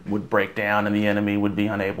cohesion would break down and the enemy would be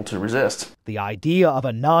unable to resist. The idea of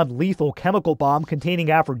a non-lethal chemical bomb containing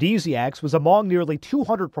aphrodisiacs was among nearly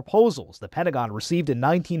 200 proposals the Pentagon received in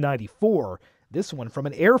 1994, this one from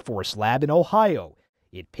an Air Force lab in Ohio.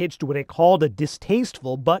 It pitched what it called a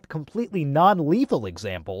distasteful but completely non-lethal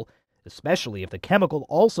example, especially if the chemical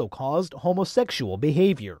also caused homosexual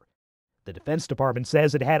behavior. The Defense Department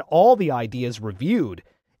says it had all the ideas reviewed,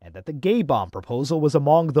 and that the gay bomb proposal was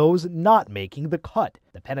among those not making the cut.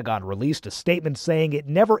 The Pentagon released a statement saying it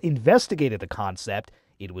never investigated the concept.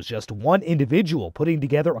 It was just one individual putting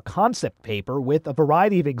together a concept paper with a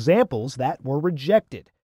variety of examples that were rejected.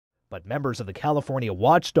 But members of the California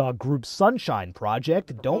watchdog group Sunshine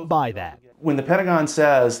Project don't buy that. When the Pentagon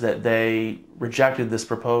says that they rejected this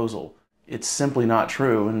proposal, it's simply not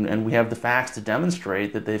true, and we have the facts to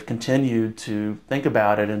demonstrate that they've continued to think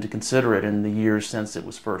about it and to consider it in the years since it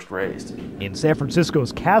was first raised. In San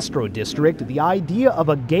Francisco's Castro district, the idea of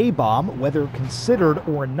a gay bomb, whether considered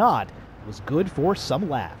or not, was good for some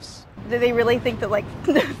laughs. Do they really think that,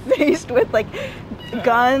 faced with,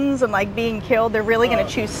 guns and, being killed, they're really going to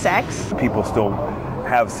choose sex? People still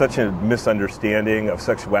have such a misunderstanding of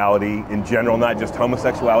sexuality in general, not just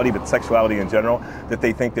homosexuality, but sexuality in general, that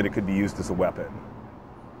they think that it could be used as a weapon.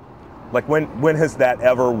 When has that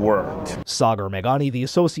ever worked? Sagar Meghani, The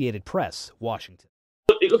Associated Press, Washington.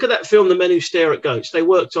 Look at that film, The Men Who Stare at Goats. They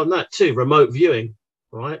worked on that too, remote viewing,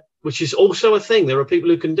 right? Which is also a thing. There are people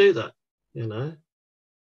who can do that,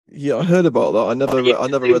 Yeah, I heard about that. I never read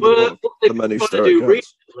the book, The Men Who Stare at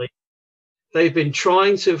Goats. They've been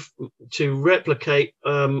trying to replicate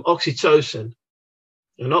oxytocin,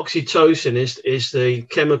 and oxytocin is the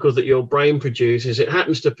chemical that your brain produces. It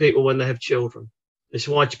happens to people when they have children. It's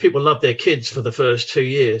why people love their kids for the first 2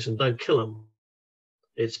 years and don't kill them.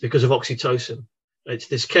 It's because of oxytocin. It's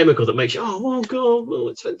this chemical that makes you, oh God, well,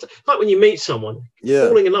 it's fantastic. Like when you meet someone,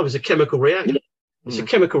 falling in love is a chemical reaction. It's a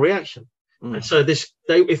chemical reaction. And so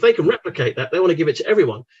if they can replicate that, they want to give it to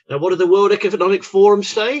everyone. Now, what did the World Economic Forum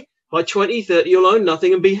say? By 2030, you'll own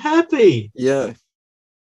nothing and be happy. Yeah.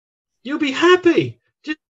 You'll be happy.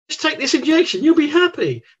 Just take this injection. You'll be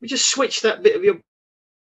happy. We just switch that bit of your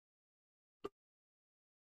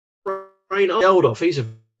brain off. He's a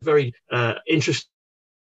very interesting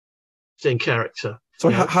character. So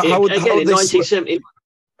how would they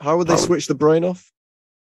switch the brain off?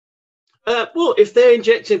 Well, if they're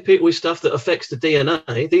injecting people with stuff that affects the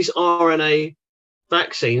DNA, these RNA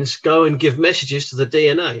vaccines go and give messages to the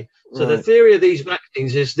DNA. So the theory of these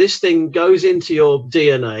vaccines is this thing goes into your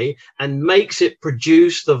DNA and makes it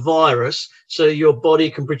produce the virus so your body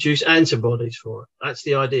can produce antibodies for it. That's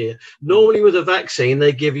the idea. Normally with a vaccine,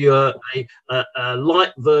 they give you a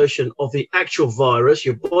light version of the actual virus.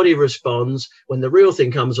 Your body responds. When the real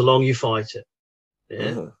thing comes along, you fight it.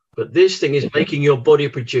 Yeah. But this thing is making your body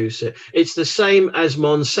produce it. It's the same as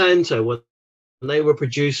Monsanto when they were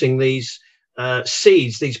producing these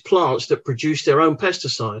seeds, these plants that produce their own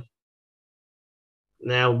pesticide.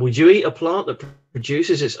 Now, would you eat a plant that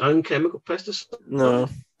produces its own chemical pesticide? No.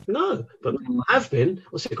 No, but people have been.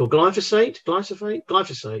 What's it called?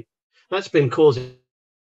 Glyphosate. That's been causing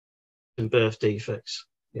birth defects,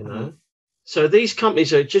 you know. So these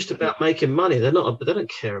companies are just about making money. They don't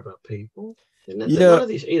care about people. None of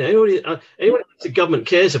these, you know, anyone the government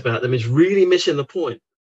cares about them is really missing the point.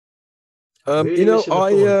 You know,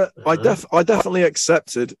 I definitely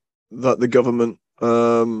accepted that the government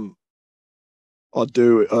don't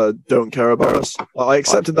care about us. I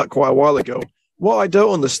accepted that quite a while ago. What I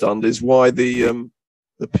don't understand is why the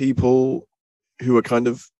people who are kind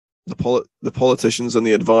of the politicians and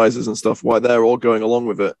the advisors and stuff, why they're all going along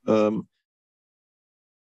with it.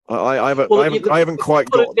 I haven't quite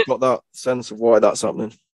got that sense of why that's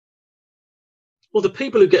happening. Well, the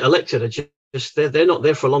people who get elected are just they're not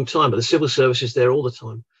there for a long time, but the civil service is there all the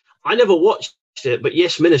time. I never watched it, but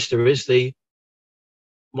Yes Minister is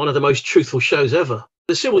one of the most truthful shows ever.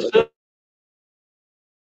 The civil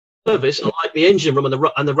service are like the engine room and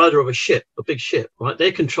the rudder of a big ship, right?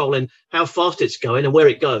 They're controlling how fast it's going and where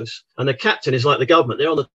it goes. And the captain is like the government.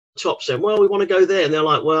 They're on the top saying, well, we want to go there. And they're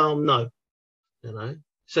like, well, no, you know.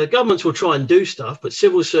 So governments will try and do stuff, but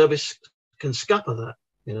civil service can scupper that.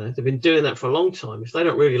 You know, they've been doing that for a long time. If they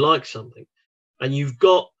don't really like something, and you've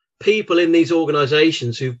got people in these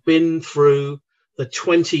organizations who've been through the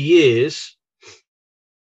 20 years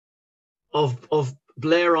of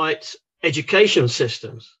Blairite education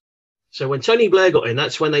systems. So when Tony Blair got in,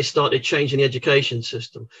 that's when they started changing the education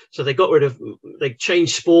system. So they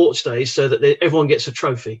changed sports days so that everyone gets a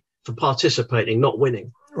trophy for participating, not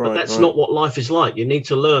winning. But that's not what life is like. You need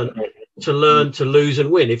to learn to lose and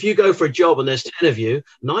win. If you go for a job and there's 10 of you,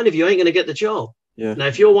 9 of you ain't going to get the job. Yeah. Now,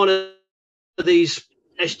 if you're one of these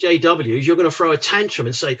SJWs, you're going to throw a tantrum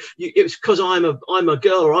and say, it's because I'm a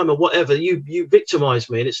girl or I'm a whatever. You victimized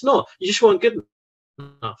me. And it's not. You just weren't good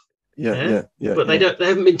enough. Yeah. But they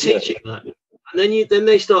haven't been teaching that. And then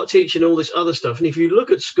they start teaching all this other stuff. And if you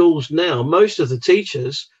look at schools now, most of the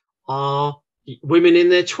teachers are women in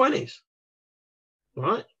their 20s.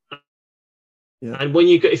 Right. Yeah. And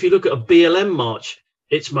if you look at a BLM march,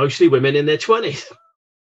 it's mostly women in their 20s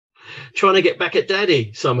trying to get back at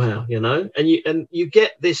daddy somehow, you know, and you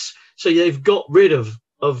get this. So they've got rid of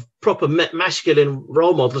proper masculine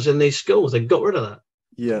role models in these schools. They've got rid of that.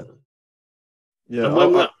 Yeah.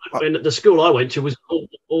 Yeah. And the school I went to was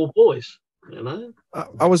all boys, you know.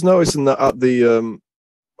 I was noticing that at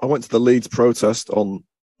I went to the Leeds protest on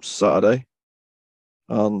Saturday,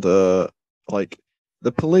 and like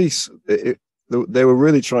the police, they were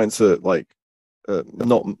really trying to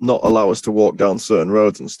not allow us to walk down certain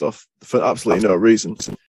roads and stuff for absolutely no reason.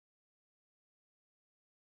 Shame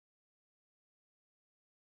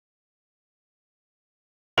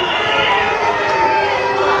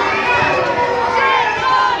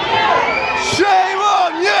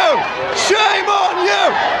on you! Shame on you!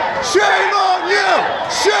 Shame on you!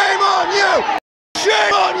 Shame on you!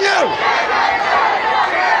 Shame on you!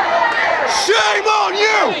 Shame on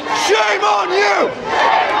you! Shame on you!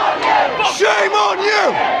 Shame on you!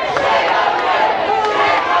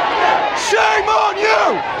 Shame on you!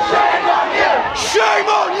 Shame on you!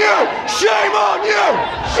 Shame on you!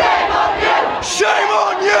 Shame on you! Shame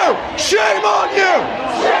on you! Shame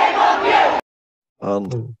on you!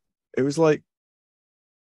 And it was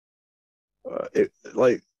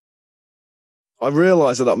I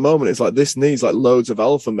realized at that moment, it's like, this needs like loads of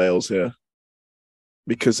alpha males here,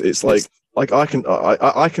 because it's like I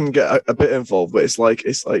can get a bit involved, but it's like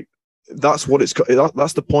that's what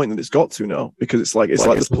that's the point that it's got to now, because it's like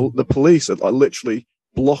the police are like literally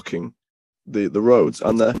blocking the roads,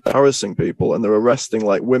 and they're harassing people, and they're arresting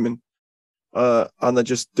like women, and they're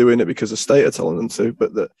just doing it because the state are telling them to.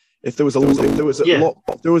 But if there was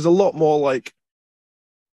a lot more like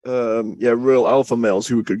real alpha males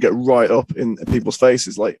who could get right up in people's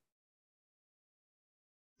faces, like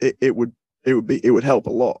it would help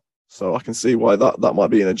a lot. So I can see why that might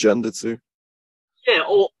be an agenda too. Yeah,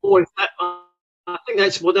 or in fact, I think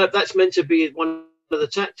that's meant to be one of the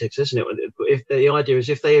tactics, isn't it? If the idea is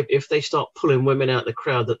if they start pulling women out of the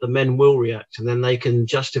crowd, that the men will react, and then they can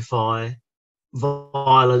justify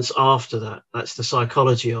violence after that. That's the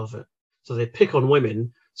psychology of it. So they pick on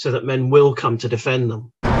women so that men will come to defend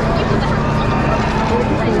them.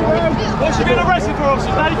 What's she been arrested for, officer?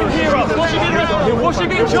 Now you can hear us. What's she been arrested for? What's she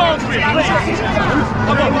been charged with, please?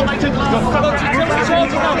 Come on, what's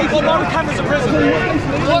charged now? We've got no cameras in prison.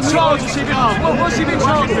 What charge has she been on? What's she been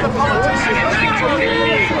charged with? What's she been charged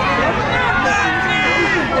with?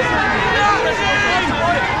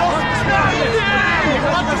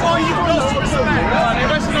 Why are you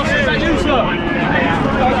arresting us? Is that you, sir?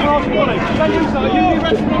 Is that you, sir?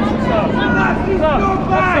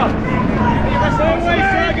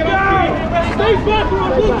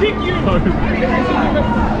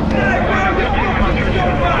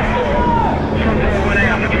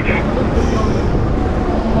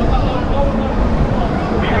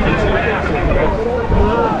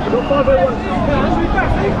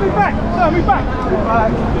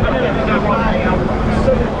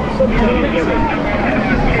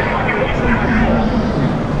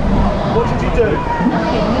 What did you do?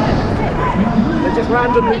 They just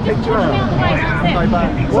randomly picked you out.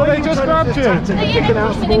 Well, they just grabbed you. And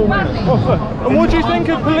what do you think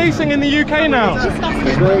of policing in the UK now? Disgusting.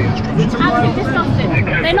 Absolutely disgusting.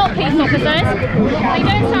 They're not police officers. They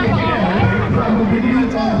don't sound like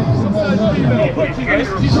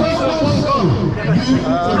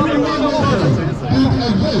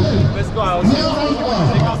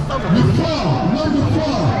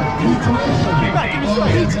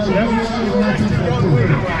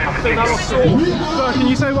So can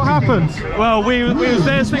you say what happened? Well, we was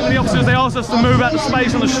there speaking to the officers. They asked us to move out the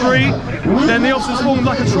space on the street. Then the officers formed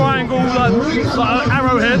like a triangle, like an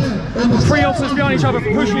arrowhead. 3 officers behind each other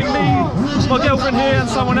pushing me, my girlfriend here, and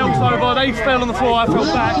someone else over. They fell on the floor. I fell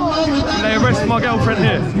back. And they arrested my girlfriend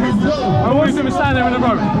here. And what we was standing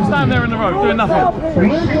there in the road, doing nothing.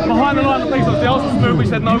 Behind the line of police, they asked us to move. We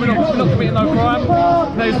said no, we're not committing no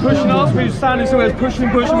crime. They was pushing us. We was standing still. They was pushing.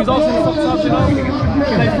 We was asking to stop touching us.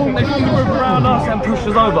 They formed a group around us and pushed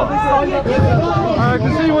us over. I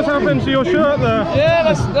can see what's happened to your shirt there.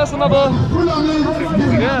 Yeah, that's another.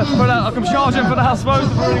 Yeah, but I can charge him for that, I suppose,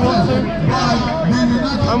 if I really want to.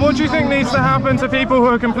 And what do you think needs to happen to people who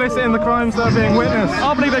are complicit in the crimes that are being witnessed?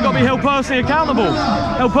 I believe they've got to be held personally accountable.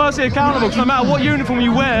 Held personally accountable, because no matter what uniform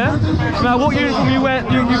you wear, no matter what uniform you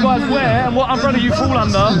guys wear, and what umbrella you fall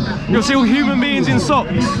under, you're still human beings in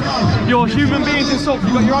socks. You're human beings in socks.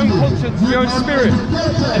 You've got your own conscience, your own spirit,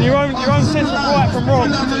 and your own sense of right from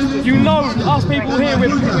wrong. You know, us people here,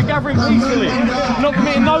 we're gathering peacefully, not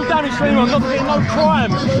committing no damage to anyone, not committing no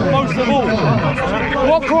crime, most of all.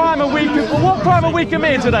 What crime are we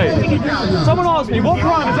committing today? Someone asked me, what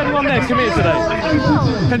crime has anyone there committed today?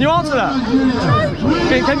 Can you answer that?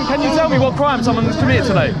 Can you tell me what crime someone has committed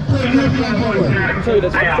today? I can tell you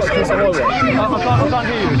there's obstruction of the highway. I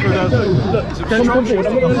can't hear you.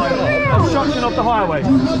 Obstruction of the highway.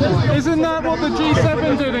 Isn't that what the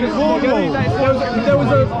G7 did in Cornell? There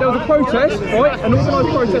was a protest, right? An organised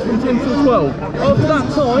protest from 10 till 12. After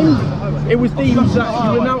that time, it was deemed that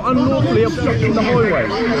you were now unlawfully obstructing the highway.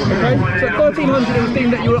 Okay? So at 1300 it was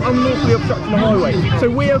deemed that you were unlawfully obstructing the highway. So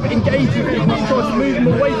we have engaged with people to try to move them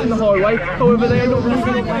away from the highway, however they are not moving off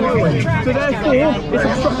the highway. So therefore, it's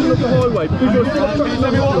obstruction of the highway, because you're still obstructing the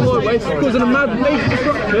highway, causing a major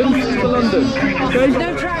disruption to London. Okay?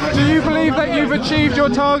 Do you believe that you've achieved your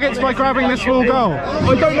targets by grabbing this small girl?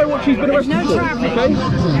 I don't know what she's been arrested for, okay?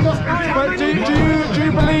 But do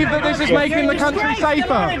you believe that this is making the country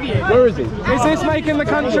safer? Where is he? Is this making the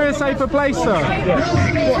country a safer place, sir?